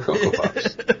cuckoo for Cocoa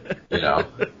Puffs. You know.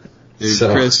 Dude,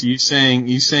 So- Chris, you saying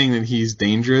that he's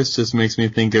dangerous just makes me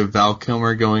think of Val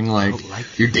Kilmer going like,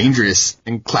 "You're dangerous,"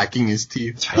 and clacking his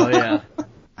teeth. Oh yeah.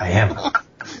 I am.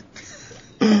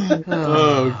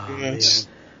 Oh gosh.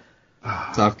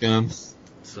 Top Gun.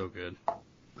 So good.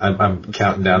 I'm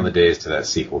counting down the days till that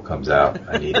sequel comes out.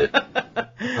 I need it.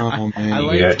 Oh man.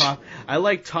 I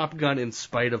like Top Gun in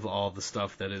spite of all the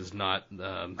stuff that is not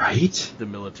Right? the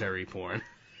military porn.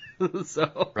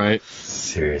 So Right.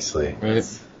 Seriously. Right.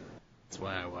 that's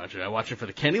why I watch it. I watch it for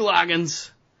the Kenny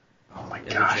Loggins Oh my and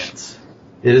the gosh. Jets.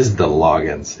 It is the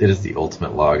Loggins. It is the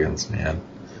ultimate Loggins, man.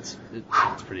 It's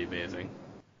pretty amazing.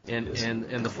 And It is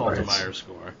the glorious. Faltermeyer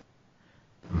score.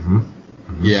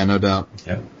 Yeah, no doubt.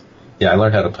 Yeah, I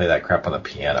learned how to play that crap on the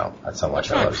piano. That's how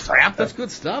much I love it. Crap, that's good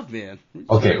stuff, man.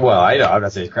 Okay, well, I know. I'm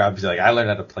not saying crap. Because, like, I learned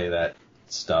how to play that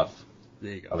stuff.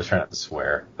 There you go. I was trying not to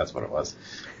swear. That's what it was.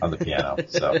 On the piano.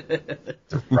 So,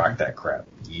 to rock that crap.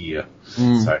 Yeah.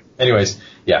 Sorry. Anyways,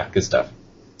 yeah, good stuff.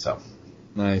 So.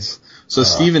 Nice. So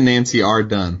Steve and Nancy are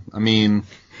done. I mean,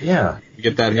 Yeah. you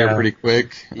get that here Yeah. pretty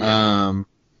quick. Yeah.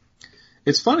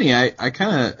 It's funny. I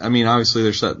mean, obviously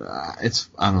there's I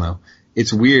don't know.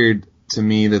 It's weird to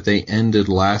me that they ended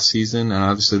last season, and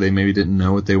obviously they maybe didn't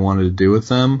know what they wanted to do with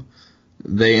them.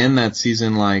 They end that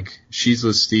season like she's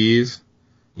with Steve,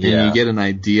 and you get an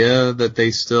idea that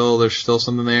there's still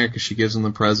something there because she gives him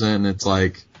the present, and it's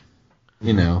like,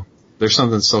 you know, there's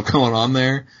something still going on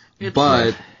there.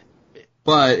 But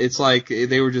it's like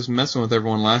they were just messing with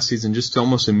everyone last season, just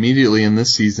almost immediately in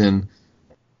this season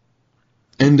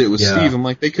end it with Steve. I'm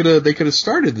like, they could have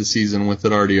started the season with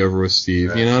it already over with Steve.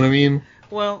 Right. You know what I mean?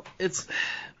 Well, it's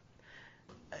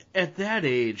at that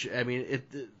age. I mean,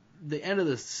 the end of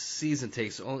the season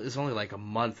is only like a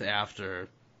month after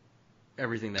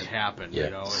everything that happened. Yeah. You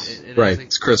know, right?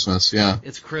 It's Christmas. Yeah,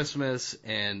 it's Christmas,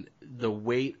 and the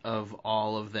weight of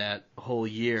all of that whole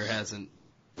year hasn't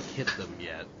hit them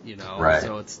yet. You know, right.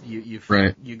 So it's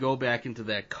you go back into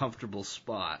that comfortable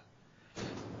spot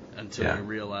until you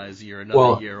realize you're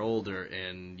another year older,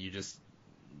 and you just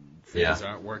things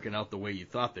aren't working out the way you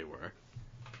thought they were.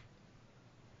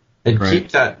 And keep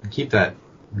that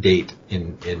date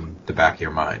in the back of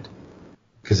your mind,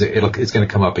 because it's going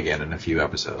to come up again in a few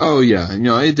episodes. Oh yeah, you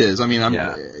know it is. I mean,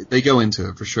 they go into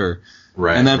it for sure,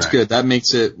 right? And that's good. That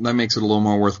makes it a little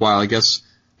more worthwhile.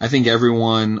 I think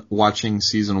everyone watching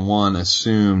season 1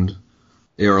 assumed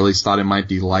or at least thought it might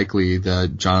be likely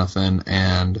that Jonathan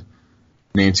and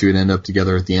Nancy would end up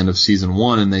together at the end of season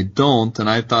 1, and they don't. And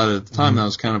I thought at the time that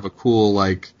was kind of a cool,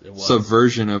 like,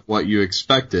 subversion of what you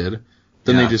expected.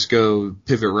 Then they just go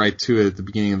pivot right to it at the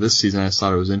beginning of this season. I just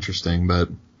thought it was interesting, but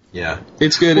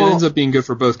it's good. It ends up being good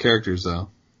for both characters, though.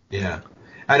 Yeah,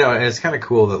 I know, and it's kind of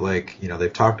cool that, like, you know,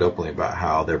 they've talked openly about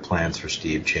how their plans for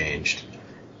Steve changed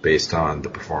based on the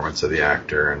performance of the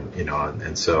actor, and you know,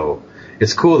 and so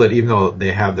it's cool that even though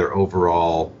they have their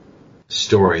overall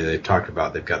story they've talked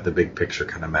about, they've got the big picture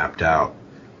kind of mapped out,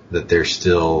 that they're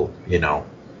still, you know,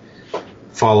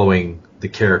 following the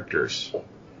characters,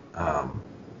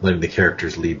 letting the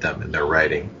characters lead them in their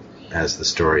writing as the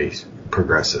story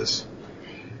progresses.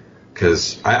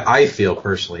 Because I feel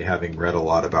personally, having read a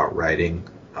lot about writing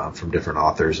from different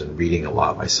authors and reading a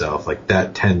lot myself, like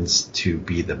that tends to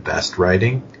be the best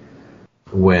writing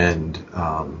when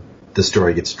the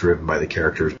story gets driven by the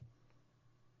characters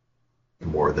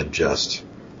more than just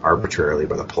arbitrarily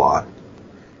by the plot.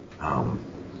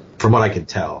 From what I can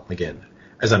tell, again,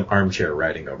 as I'm armchair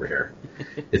writing over here,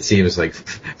 it seems like,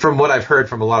 from what I've heard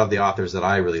from a lot of the authors that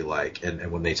I really like,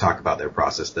 and when they talk about their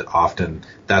process, that often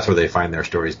that's where they find their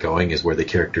stories going, is where the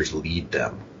characters lead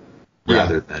them,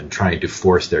 rather than trying to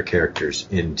force their characters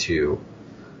into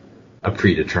a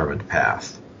predetermined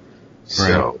path.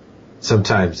 So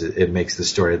sometimes it makes the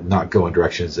story not go in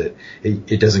directions that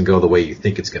it doesn't go the way you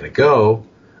think it's going to go.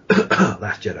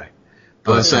 Last Jedi.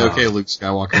 But say, okay, Luke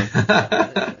Skywalker.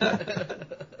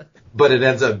 But it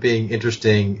ends up being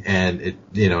interesting, and it,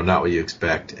 you know, not what you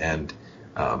expect, and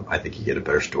I think you get a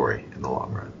better story in the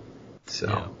long run.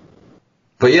 So,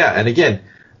 but yeah, and again,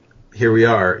 here we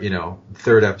are, you know,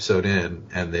 third episode in,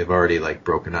 and they've already like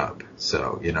broken up.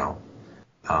 So, you know,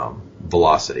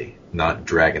 velocity, not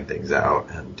dragging things out,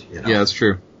 and you know. Yeah, that's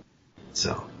true.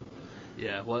 So.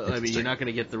 Yeah, well, I mean, you're not going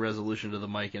to get the resolution to the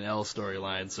Mike and Elle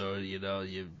storyline, so you know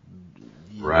you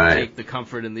take the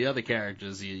comfort in the other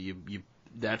characters. You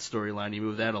that storyline, you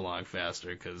move that along faster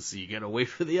because you got to wait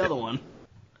for the other one.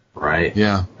 Right.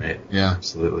 Yeah. Right. Yeah.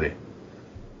 Absolutely.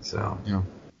 So. Yeah.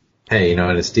 Hey, you know,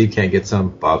 and if Steve can't get some,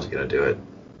 Bob's gonna do it.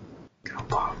 Go,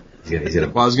 Bob. He's gonna.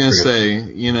 Well, I was gonna say,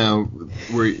 you know,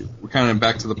 we're kind of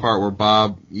back to the part where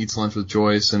Bob eats lunch with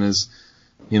Joyce and is,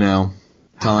 you know,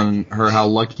 telling her how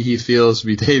lucky he feels to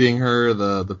be dating her,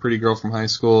 the pretty girl from high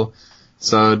school.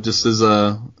 So just as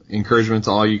a encouragement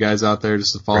to all you guys out there,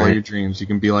 just to follow your dreams. You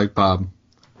can be like Bob.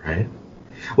 Right.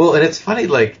 Well, and it's funny,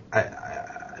 like,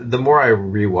 the more I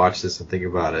rewatch this and think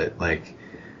about it, like,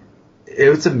 it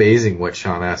was amazing what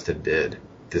Sean Astin did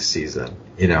this season,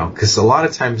 you know, because a lot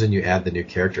of times when you add the new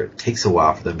character, it takes a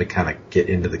while for them to kind of get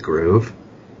into the groove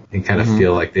and kind of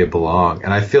feel like they belong.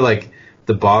 And I feel like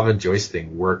the Bob and Joyce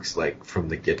thing works, like, from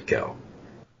the get-go,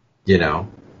 you know,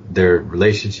 their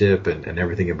relationship and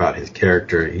everything about his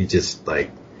character. He just, like,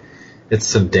 it's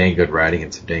some dang good writing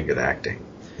and some dang good acting,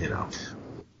 you know.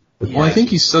 Well, I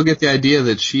think you still get the idea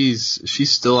that she's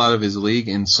still out of his league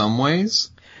in some ways,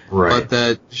 right?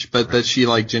 But that she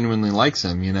like genuinely likes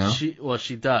him, you know.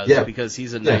 She does, because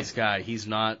he's a nice guy. He's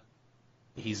not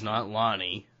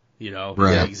Lonnie, you know. He's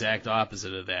the exact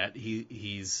opposite of that.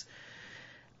 He's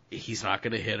not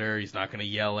going to hit her. He's not going to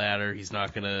yell at her. He's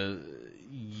not going to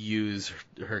use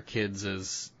her kids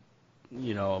as,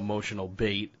 you know, emotional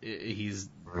bait. He's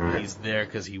there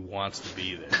because he wants to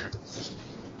be there.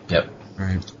 Yep.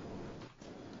 Right.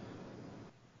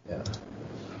 Yeah.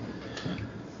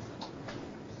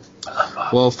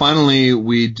 Well, finally,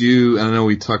 we do, and I know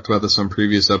we talked about this on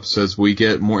previous episodes, we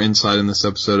get more insight in this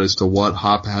episode as to what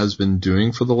Hop has been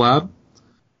doing for the lab.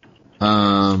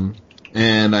 And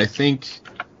I think,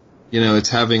 you know, it's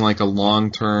having like a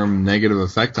long-term negative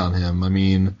effect on him. I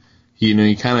mean, he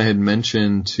kind of had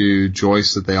mentioned to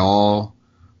Joyce that they all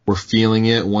were feeling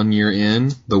it 1 year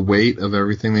in, the weight of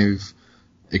everything they've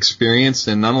experienced,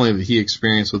 and not only that he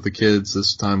experienced with the kids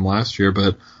this time last year,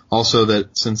 but also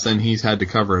that since then he's had to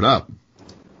cover it up.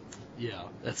 Yeah,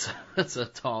 that's a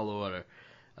tall order,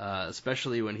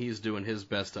 especially when he's doing his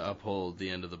best to uphold the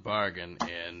end of the bargain,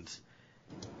 and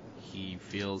he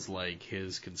feels like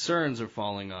his concerns are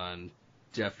falling on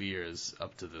deaf ears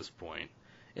up to this point.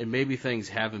 And maybe things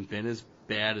haven't been as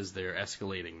bad as they're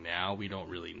escalating now. We don't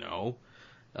really know.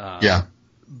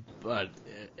 But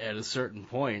at a certain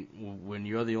point, when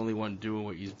you're the only one doing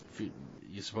what you're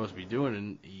supposed to be doing,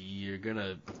 and you're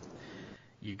gonna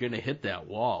hit that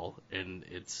wall, and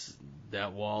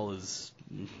that wall is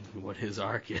what his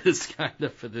arc is kind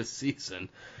of for this season.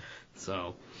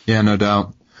 So yeah, no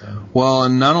doubt. Well,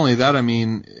 and not only that, I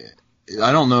mean,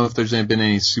 I don't know if there's been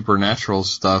any supernatural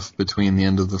stuff between the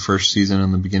end of the first season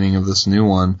and the beginning of this new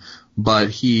one, but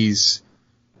he's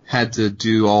had to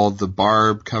do all the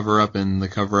Barb cover-up and the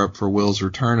cover-up for Will's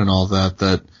return and all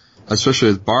that, especially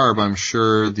with Barb, I'm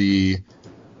sure the,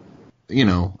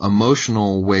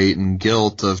 emotional weight and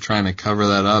guilt of trying to cover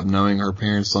that up, knowing her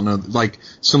parents don't know, like,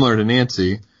 similar to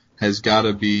Nancy, has got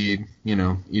to be,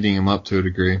 eating him up to a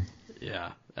degree.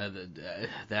 Yeah,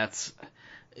 that's...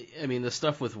 I mean, the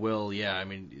stuff with Will,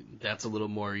 that's a little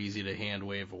more easy to hand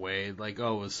wave away. Like, it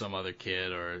was some other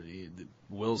kid, or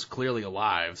Will's clearly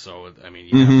alive, so,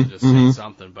 you have to just say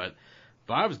something. But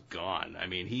Bob's gone. I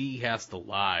mean, he has to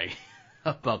lie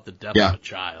about the death of a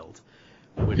child.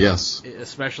 Which, yes.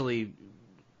 Especially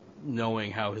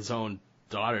knowing how his own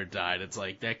daughter died. It's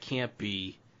like, that can't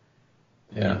be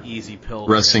an easy pill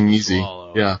for him to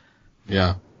swallow.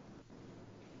 Yeah.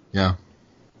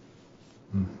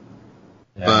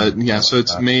 But so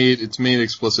it's made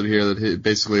explicit here that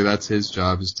basically that's his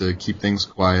job, is to keep things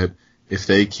quiet. If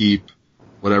they keep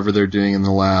whatever they're doing in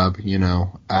the lab,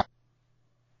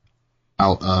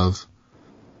 out of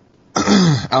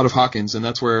Hawkins, and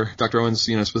that's where Dr. Owens,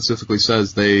 specifically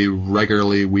says they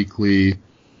regularly, weekly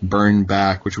burn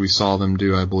back, which we saw them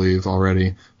do, I believe,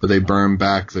 already, but they burn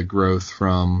back the growth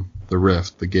from the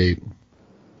rift, the gate.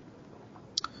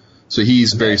 So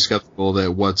he's very skeptical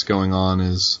that what's going on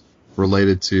is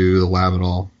related to the lab at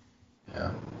all.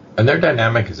 Yeah. And their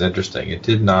dynamic is interesting. It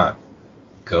did not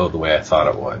go the way I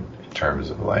thought it would, in terms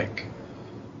of, like,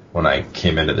 when I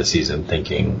came into the season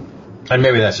thinking, and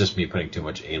maybe that's just me putting too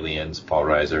much Aliens, Paul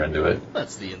Reiser into it.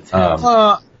 That's the intent.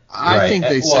 I think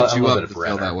they set you up to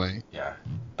feel that way. Yeah.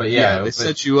 But they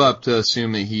set you up to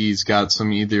assume that he's got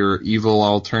some either evil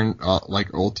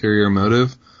ulterior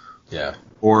motive. Yeah.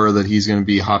 Or that he's going to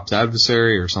be Hop's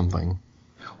adversary or something.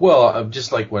 Well,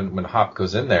 just like when Hop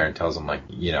goes in there and tells him, like,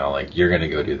 you're going to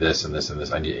go do this and this and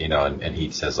this, and he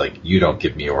says, like, you don't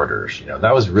give me orders.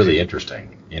 That was really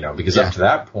interesting, because up to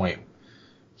that point,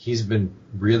 he's been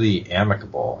really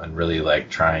amicable and really, like,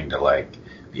 trying to, like,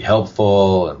 be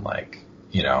helpful and, like,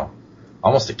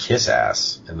 almost a kiss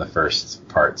ass in the first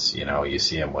parts, you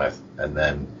see him with. And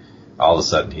then all of a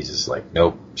sudden he's just like,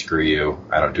 nope, screw you.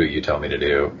 I don't do what you tell me to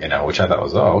do, which I thought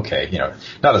was, okay.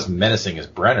 Not as menacing as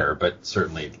Brenner, but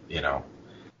certainly,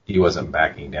 he wasn't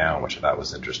backing down, which I thought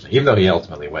was interesting, even though he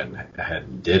ultimately went ahead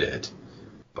and did it.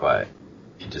 But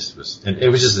it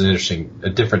was just a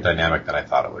different dynamic than I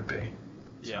thought it would be.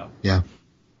 Yeah. Yeah.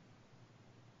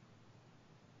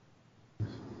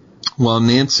 Well,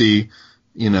 Nancy,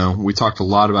 we talked a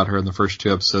lot about her in the first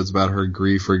 2 episodes, about her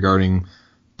grief regarding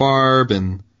Barb,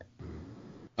 and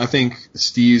I think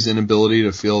Steve's inability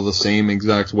to feel the same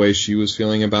exact way she was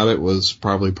feeling about it was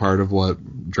probably part of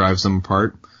what drives them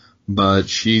apart. But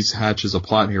she hatches a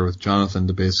plot here with Jonathan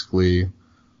to basically,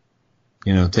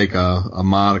 take a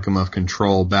modicum of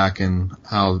control back in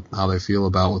how they feel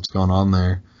about what's going on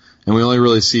there. And we only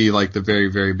really see, like, the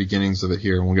very, very beginnings of it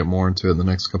here, and we'll get more into it in the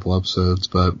next couple episodes.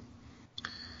 But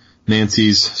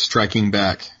Nancy's striking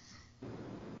back.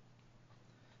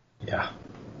 Yeah.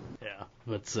 Yeah.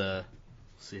 Let's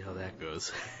see how that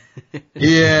goes.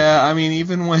 Yeah, I mean,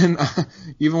 even when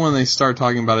they start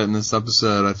talking about it in this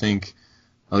episode, I think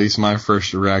at least my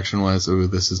first reaction was, "Ooh,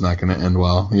 this is not going to end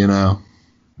well," Yeah.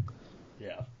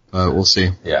 But we'll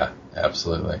see. Yeah,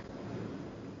 absolutely.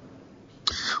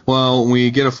 Well,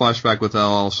 we get a flashback with Elle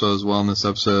also as well in this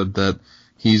episode that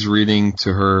he's reading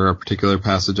to her a particular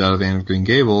passage out of Anne of Green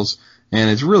Gables, and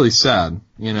it's really sad.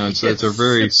 It's a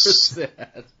very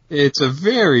sad. It's a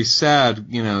very sad,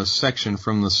 section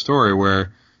from the story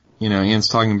where, Anne's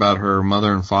talking about her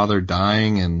mother and father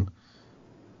dying and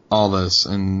all this,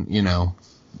 and,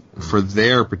 for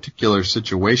their particular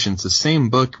situation, it's the same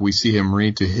book we see him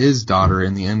read to his daughter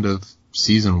in the end of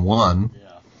season 1.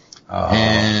 Yeah.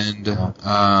 And,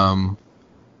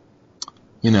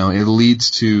 it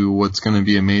leads to what's going to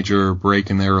be a major break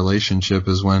in their relationship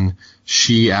is when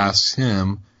she asks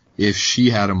him if she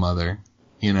had a mother,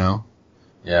 Yeah.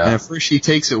 And at first she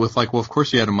takes it with like, well, of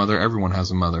course you had a mother. Everyone has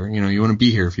a mother. You wouldn't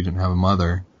be here if you didn't have a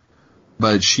mother.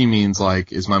 But she means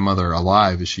like, is my mother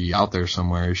alive? Is she out there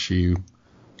somewhere?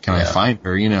 Can I find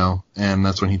her? And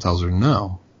that's when he tells her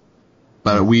no.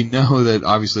 But we know that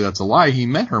obviously that's a lie. He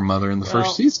met her mother in the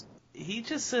first season. He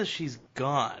just says she's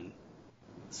gone.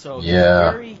 So he's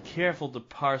Yeah. very careful to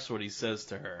parse what he says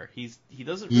to her. He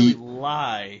doesn't really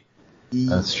lie.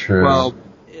 That's true. Well,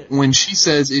 when she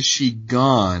says, is she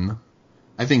gone,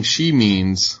 I think she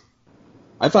means,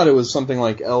 I thought it was something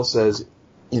like Elle says,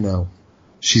 you know,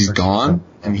 she's gone,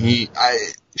 and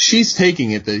she's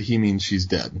taking it that he means she's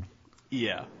dead.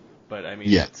 Yeah, but I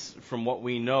mean, it's, from what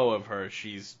we know of her,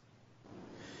 she's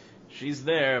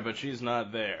there, but she's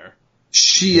not there.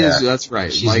 She is. That's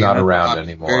right. She's not around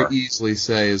anymore. Very easily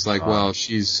say is like, well,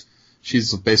 she's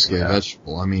basically a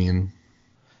vegetable. I mean.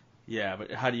 Yeah,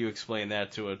 but how do you explain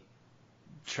that to a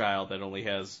child that only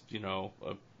has, a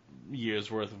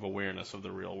year's worth of awareness of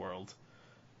the real world?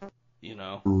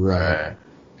 Right.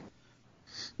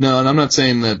 No, and I'm not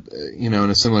saying that, in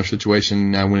a similar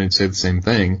situation, I wouldn't say the same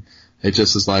thing. It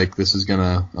just is like, this is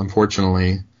gonna,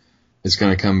 unfortunately, it's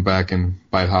gonna come back and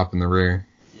bite Hop in the rear.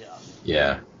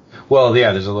 Yeah. Well,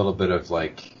 yeah, there's a little bit of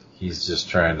like, he's just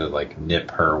trying to like nip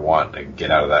her wanting to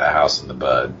get out of that house in the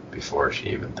bud before she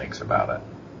even thinks about it,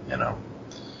 Yeah.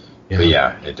 But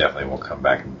yeah, it definitely will come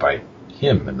back and bite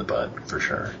him in the bud for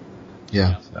sure.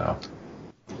 Yeah. So.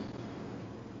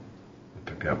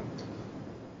 Yep.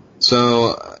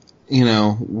 So,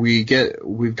 we've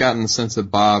gotten the sense that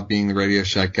Bob, being the Radio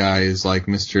Shack guy, is like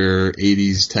Mr.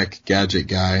 80s tech gadget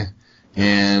guy.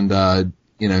 And,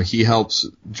 he helps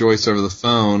Joyce over the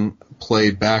phone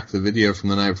play back the video from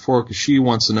the night before because she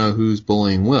wants to know who's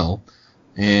bullying Will.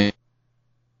 And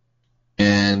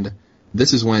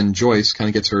this is when Joyce kind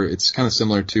of gets her, it's kind of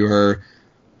similar to her,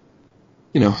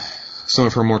 some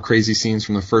of her more crazy scenes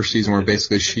from the first season where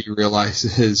basically she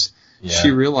realizes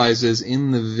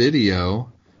in the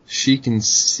video she can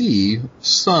see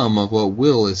some of what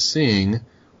Will is seeing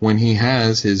when he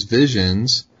has his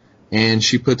visions, and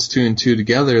she puts two and two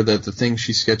together that the thing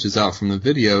she sketches out from the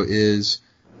video is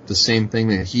the same thing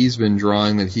that he's been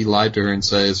drawing, that he lied to her and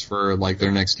says for like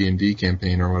their next D&D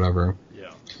campaign or whatever.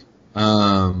 Yeah.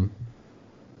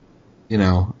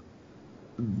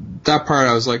 That part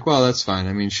I was like, well, that's fine.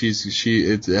 I mean,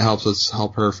 it helps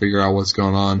help her figure out what's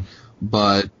going on,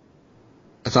 but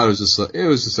I thought it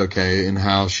was just okay in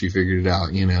how she figured it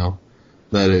out,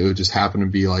 that it would just happen to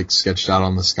be like sketched out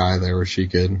on the sky there where she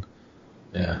could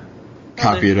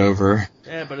copy it over.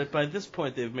 Yeah, but by this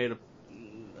point they've made a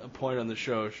point on the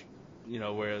show,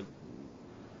 where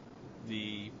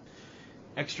the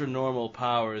extra normal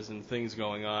powers and things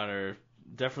going on are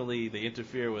definitely, they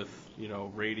interfere with,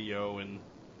 radio and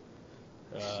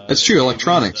that's true,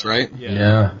 electronics, right?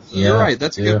 Yeah. You're right.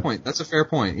 That's a good point. That's a fair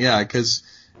point. Yeah, because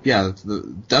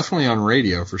definitely on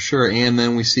radio for sure. And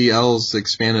then we see Els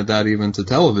expanded that even to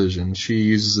television. She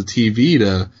uses a TV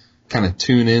to kind of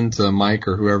tune into Mike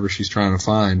or whoever she's trying to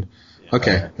find. Yeah.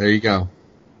 Okay, there you go.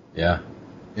 Yeah.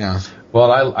 Yeah.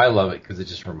 Well, I love it because it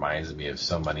just reminds me of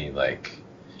so many and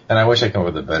I wish I could come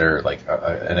up with a better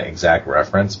an exact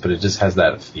reference, but it just has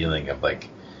that feeling of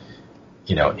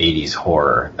 80s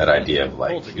horror, that idea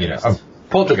of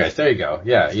Poltergeist, there you go.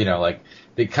 Yeah,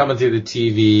 they coming through the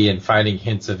TV and finding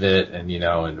hints of it and,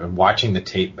 and watching the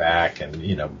tape back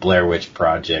and, Blair Witch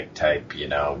Project type,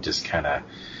 just kind of,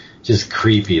 just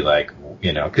creepy,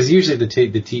 because usually the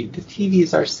TV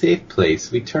is our safe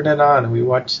place. We turn it on and we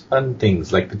watch fun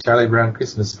things like the Charlie Brown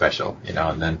Christmas special,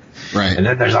 and then, and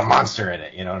then there's a monster in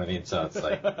it, you know what I mean? So it's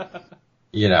like,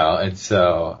 and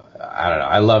so, I don't know,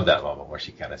 I love that moment where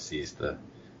she kind of sees the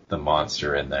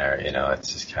monster in there,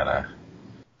 it's just kind of.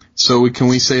 So can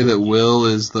we say that Will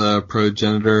is the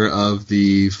progenitor of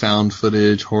the found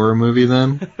footage horror movie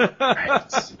then?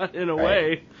 Right. In a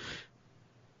way.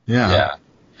 Yeah. Yeah.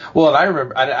 Well, and I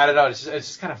remember, I don't know, it's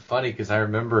just kind of funny because you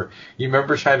remember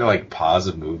trying to pause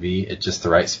a movie at just the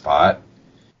right spot,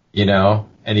 and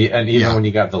even when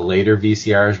you got the later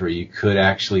VCRs where you could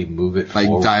actually move it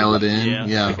forward, dial it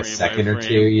in, like a second or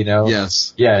two,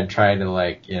 Yes. Yeah, and trying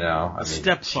to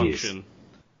step function.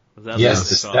 Yes,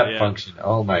 the step function.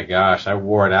 Oh my gosh, I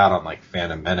wore it out on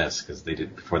Phantom Menace because they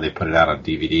did before they put it out on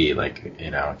DVD.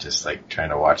 Just trying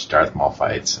to watch Darth Maul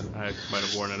fights. And I might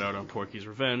have worn it out on Porky's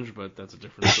Revenge, but that's a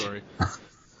different story.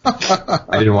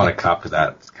 I didn't want to cop to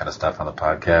that kind of stuff on the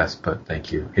podcast, but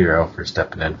thank you, Hero, for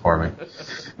stepping in for me.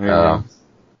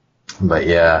 But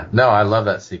yeah, no, I love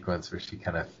that sequence where she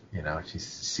kind of, she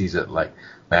sees it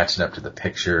matching up to the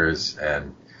pictures,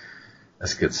 and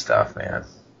that's good stuff, man.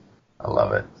 I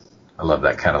love it. I love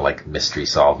that kind of mystery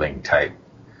solving type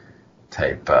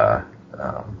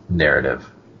narrative,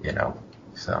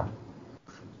 so.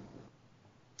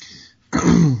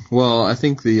 Well, I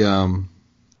think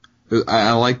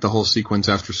I like the whole sequence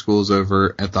after school's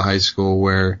over at the high school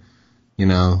where,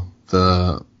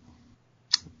 the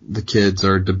kids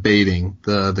are debating,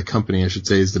 the company, I should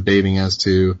say, is debating as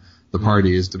to, the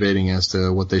party is debating as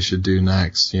to what they should do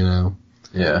next, Yeah.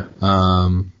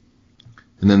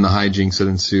 And then the hijinks that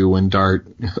ensue when Dart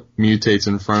mutates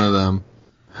in front of them.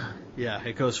 Yeah,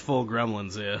 it goes full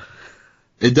Gremlins, yeah.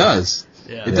 It does.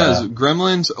 Yeah. It does.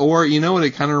 Gremlins, or what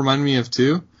it kind of reminded me of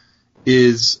too,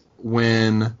 is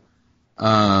when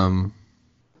John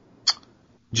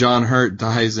Hurt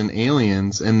dies in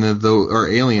Aliens, and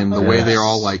the way they're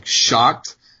all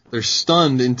shocked they're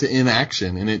stunned into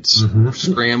inaction, and it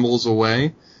scrambles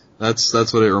away. That's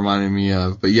what it reminded me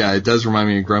of. But yeah, it does remind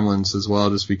me of Gremlins as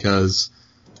well, just because,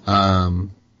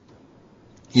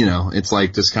 it's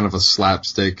like just kind of a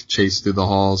slapstick chase through the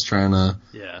halls trying to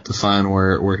find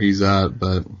where he's at.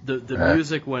 But the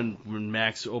music when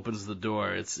Max opens the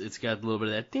door, it's got a little bit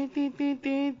of that ding, ding, ding,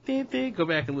 ding, ding, ding. Go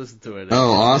back and listen to it.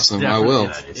 Oh, awesome! I will.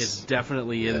 It's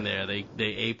definitely in there. They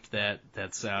aped that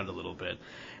sound a little bit.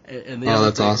 And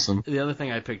that's awesome. The other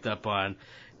thing I picked up on,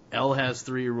 Elle has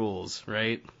 3 rules,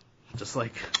 right? Just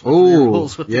like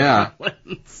rules with the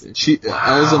Gremlins.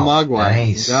 Elle's a Mogwai.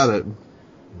 Nice. You got it.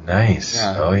 Nice.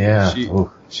 Yeah. Oh yeah.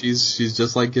 She's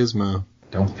just like Gizmo.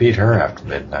 Don't feed her after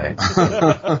midnight.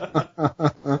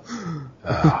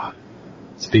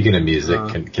 Speaking of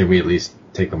music, can we at least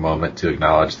take a moment to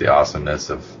acknowledge the awesomeness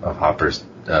of Hopper's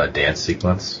dance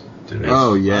sequence?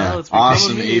 Oh yeah,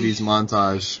 awesome 80s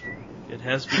montage. It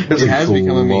has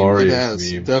become a meme. It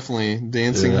has, meme. Definitely.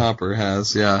 Dancing Hopper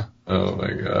has, yeah. Oh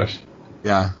my gosh.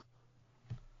 Yeah.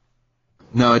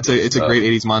 No, it's a great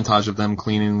 80s montage of them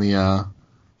cleaning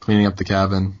up the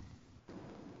cabin.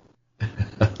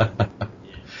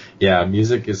 Yeah,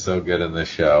 music is so good in this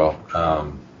show.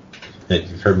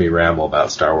 You've heard me ramble about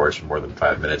Star Wars for more than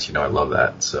 5 minutes. I love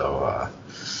that. So,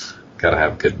 gotta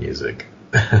have good music.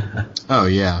 Oh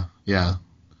yeah, yeah.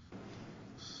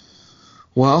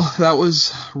 Well, that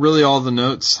was really all the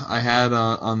notes I had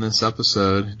on this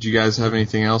episode. Do you guys have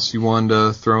anything else you wanted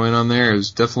to throw in on there? It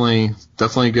was definitely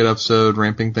a good episode,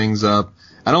 ramping things up.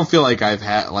 I don't feel like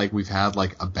we've had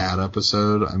a bad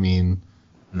episode. I mean,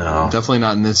 no, definitely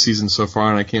not in this season so far,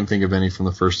 and I can't think of any from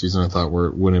the first season I thought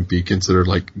wouldn't be considered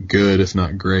good, if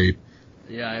not great.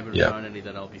 Yeah, I haven't found any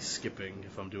that I'll be skipping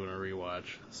if I'm doing a rewatch.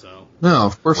 So no,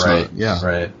 of course not. Yeah,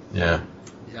 right. Yeah.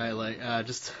 Yeah, I like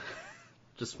just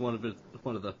one of the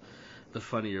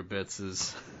funnier bits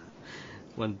is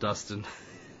when Dustin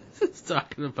is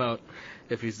talking about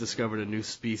if he's discovered a new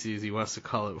species, he wants to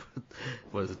call it,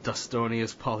 what is it,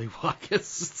 Dustonius polywogus?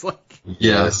 It's like,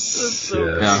 yes,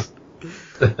 so yeah.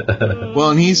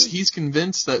 Well, and he's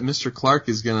convinced that Mr. Clark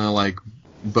is gonna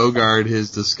bogard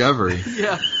his discovery.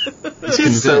 Yeah,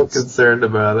 he's so concerned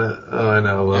about it. Oh, I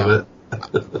know, I love it.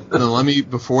 Now,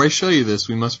 before I show you this,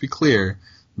 we must be clear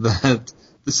that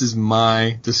this is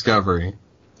my discovery.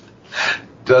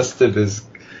 Dustin is,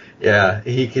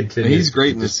 he continues. And he's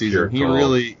great in this season. He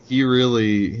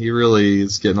really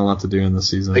is getting a lot to do in this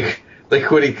season. Like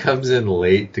when he comes in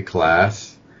late to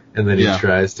class, and then he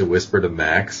tries to whisper to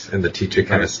Max, and the teacher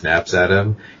kind of snaps at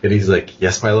him, and he's like,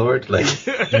 "Yes, my lord." He calls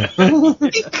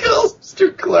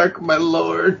Mr. Clark my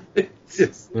lord. It's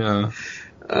just, oh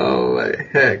my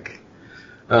heck.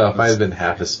 Oh, if I had been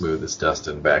half as smooth as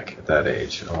Dustin back at that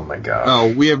age, oh my god.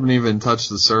 Oh, we haven't even touched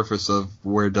the surface of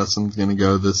where Dustin's going to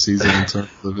go this season in terms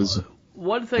of his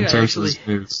One thing I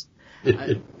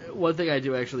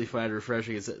do actually find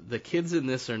refreshing is that the kids in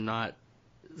this are not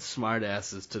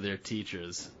smartasses to their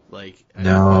teachers. Which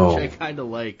I kind of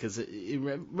like, because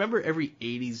remember every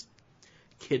 80s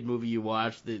kid movie you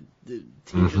watch, the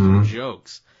teachers were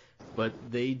jokes, but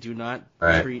they do not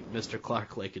treat Mr.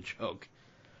 Clark like a joke.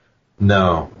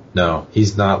 No,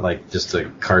 he's not just a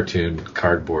cartoon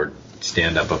cardboard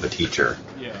stand-up of a teacher.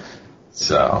 Yeah.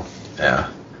 So, yeah.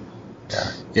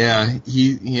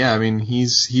 I mean,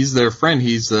 he's their friend.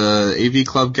 He's the AV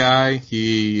club guy.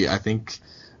 I think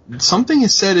something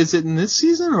is said. Is it in this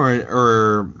season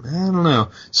or I don't know.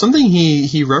 Something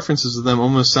he references to them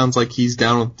almost sounds like he's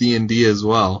down with D&D as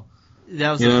well.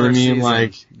 That was the first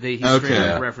season. He straight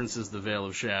up references the Veil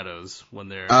of Shadows when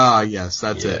they're... Ah, yes,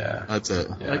 that's it. That's it.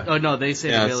 Yeah. They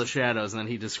say the Veil of Shadows, and then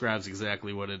he describes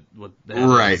exactly what that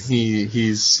right. is.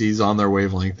 He's on their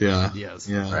wavelength, yeah. Yes.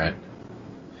 Yeah. Right.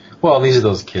 Well, these are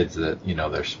those kids that,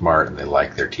 they're smart and they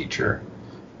like their teacher.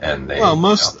 And they...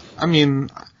 Well, I mean,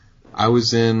 I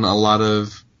was in a lot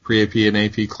of pre-AP and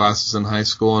AP classes in high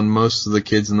school, and most of the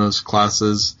kids in those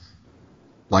classes...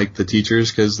 like the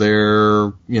teachers because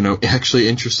they're, actually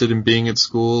interested in being at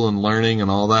school and learning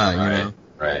and all that,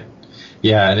 Right.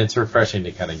 Yeah, and it's refreshing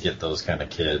to kind of get those kind of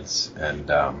kids and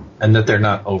that they're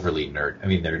not overly nerd. I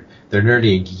mean, they're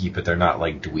nerdy and geeky, but they're not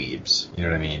like dweebs. You know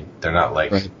what I mean? They're not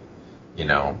like,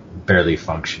 barely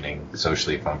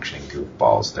socially functioning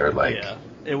goofballs. They're like... Yeah,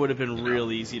 it would have been real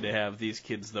easy to have these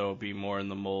kids, though, be more in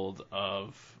the mold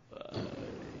of...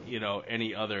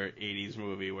 any other 80s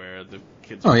movie where the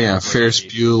kids... Oh, yeah, Ferris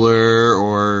Bueller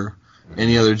or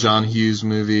any other John Hughes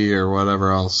movie or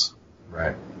whatever else.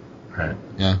 Right.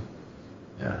 Yeah.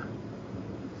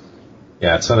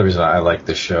 Yeah, it's another reason I like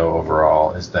the show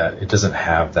overall is that it doesn't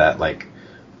have that,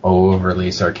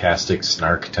 overly sarcastic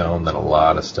snark tone that a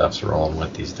lot of stuff's rolling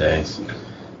with these days.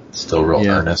 still real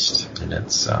earnest in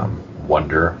its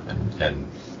wonder,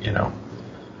 and you know,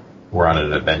 we're on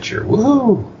an adventure.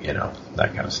 Woohoo! You know,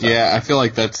 that kind of stuff. Yeah, I feel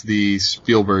like that's the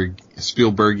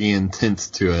Spielbergian tint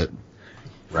to it.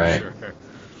 Right. Sure.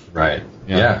 Right.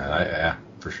 Yeah,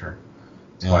 for sure.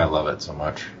 That's why I love it so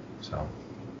much. So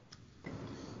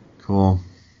cool.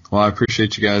 Well, I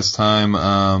appreciate you guys'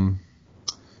 time.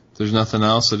 If there's nothing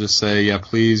else, I just say,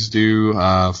 please do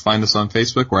find us on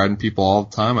Facebook. We're adding people all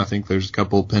the time. I think there's a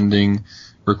couple pending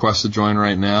requests to join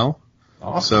right now.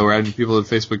 Awesome. So we're adding people to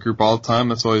the Facebook group all the time.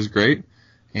 That's always great.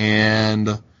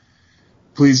 And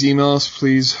please email us.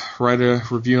 Please write a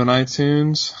review on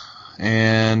iTunes.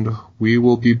 And we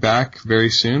will be back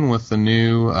very soon with a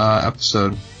new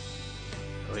episode.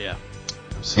 Oh yeah.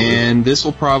 Absolutely. And this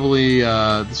will probably be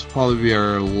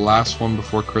our last one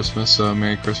before Christmas. So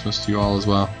Merry Christmas to you all as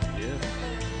well.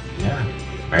 Yeah.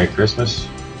 Merry Christmas,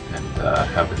 and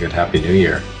have a good Happy New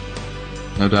Year.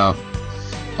 No doubt.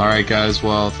 All right, guys.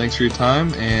 Well, thanks for your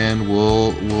time, and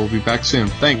we'll be back soon.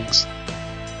 Thanks.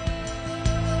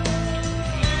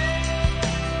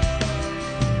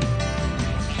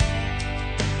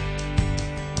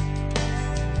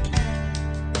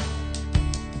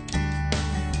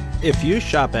 If you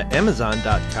shop at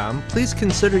Amazon.com, please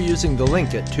consider using the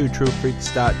link at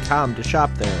twotruefreaks.com to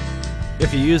shop there.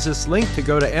 If you use this link to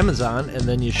go to Amazon and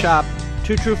then you shop,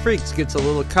 Two True Freaks gets a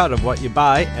little cut of what you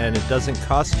buy, and it doesn't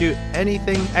cost you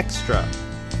anything extra.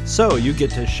 So you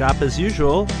get to shop as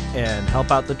usual and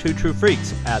help out the Two True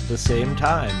Freaks at the same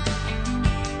time.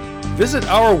 Visit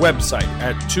our website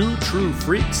at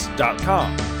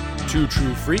twotruefreaks.com. Two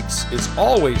True Freaks is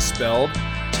always spelled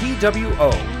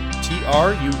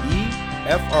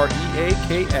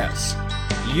TWOTRUEFREAKS.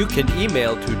 You can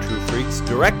email Two True Freaks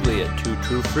directly at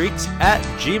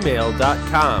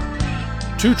twotruefreaks@gmail.com.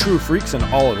 Two True Freaks and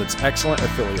all of its excellent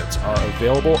affiliates are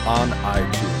available on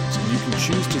iTunes, and you can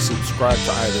choose to subscribe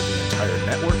to either the entire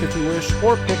network if you wish,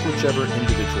 or pick whichever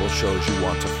individual shows you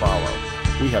want to follow.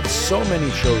 We have so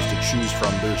many shows to choose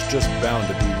from, there's just bound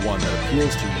to be one that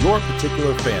appeals to your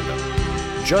particular fandom.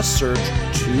 Just search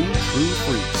Two True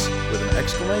Freaks with an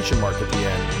exclamation mark at the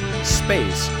end,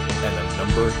 space, and a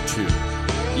number 2.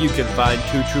 You can find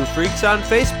Two True Freaks on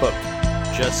Facebook.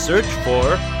 Just search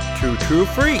for Two True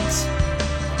Freaks.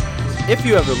 If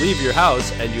you ever leave your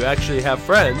house and you actually have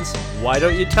friends, why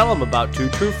don't you tell them about Two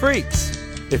True Freaks?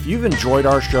 If you've enjoyed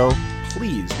our show,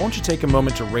 please won't you take a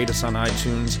moment to rate us on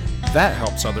iTunes? That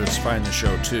helps others find the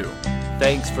show too.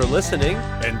 Thanks for listening,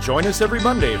 And join us every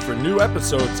Monday for new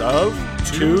episodes of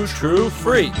Two True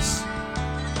Freaks.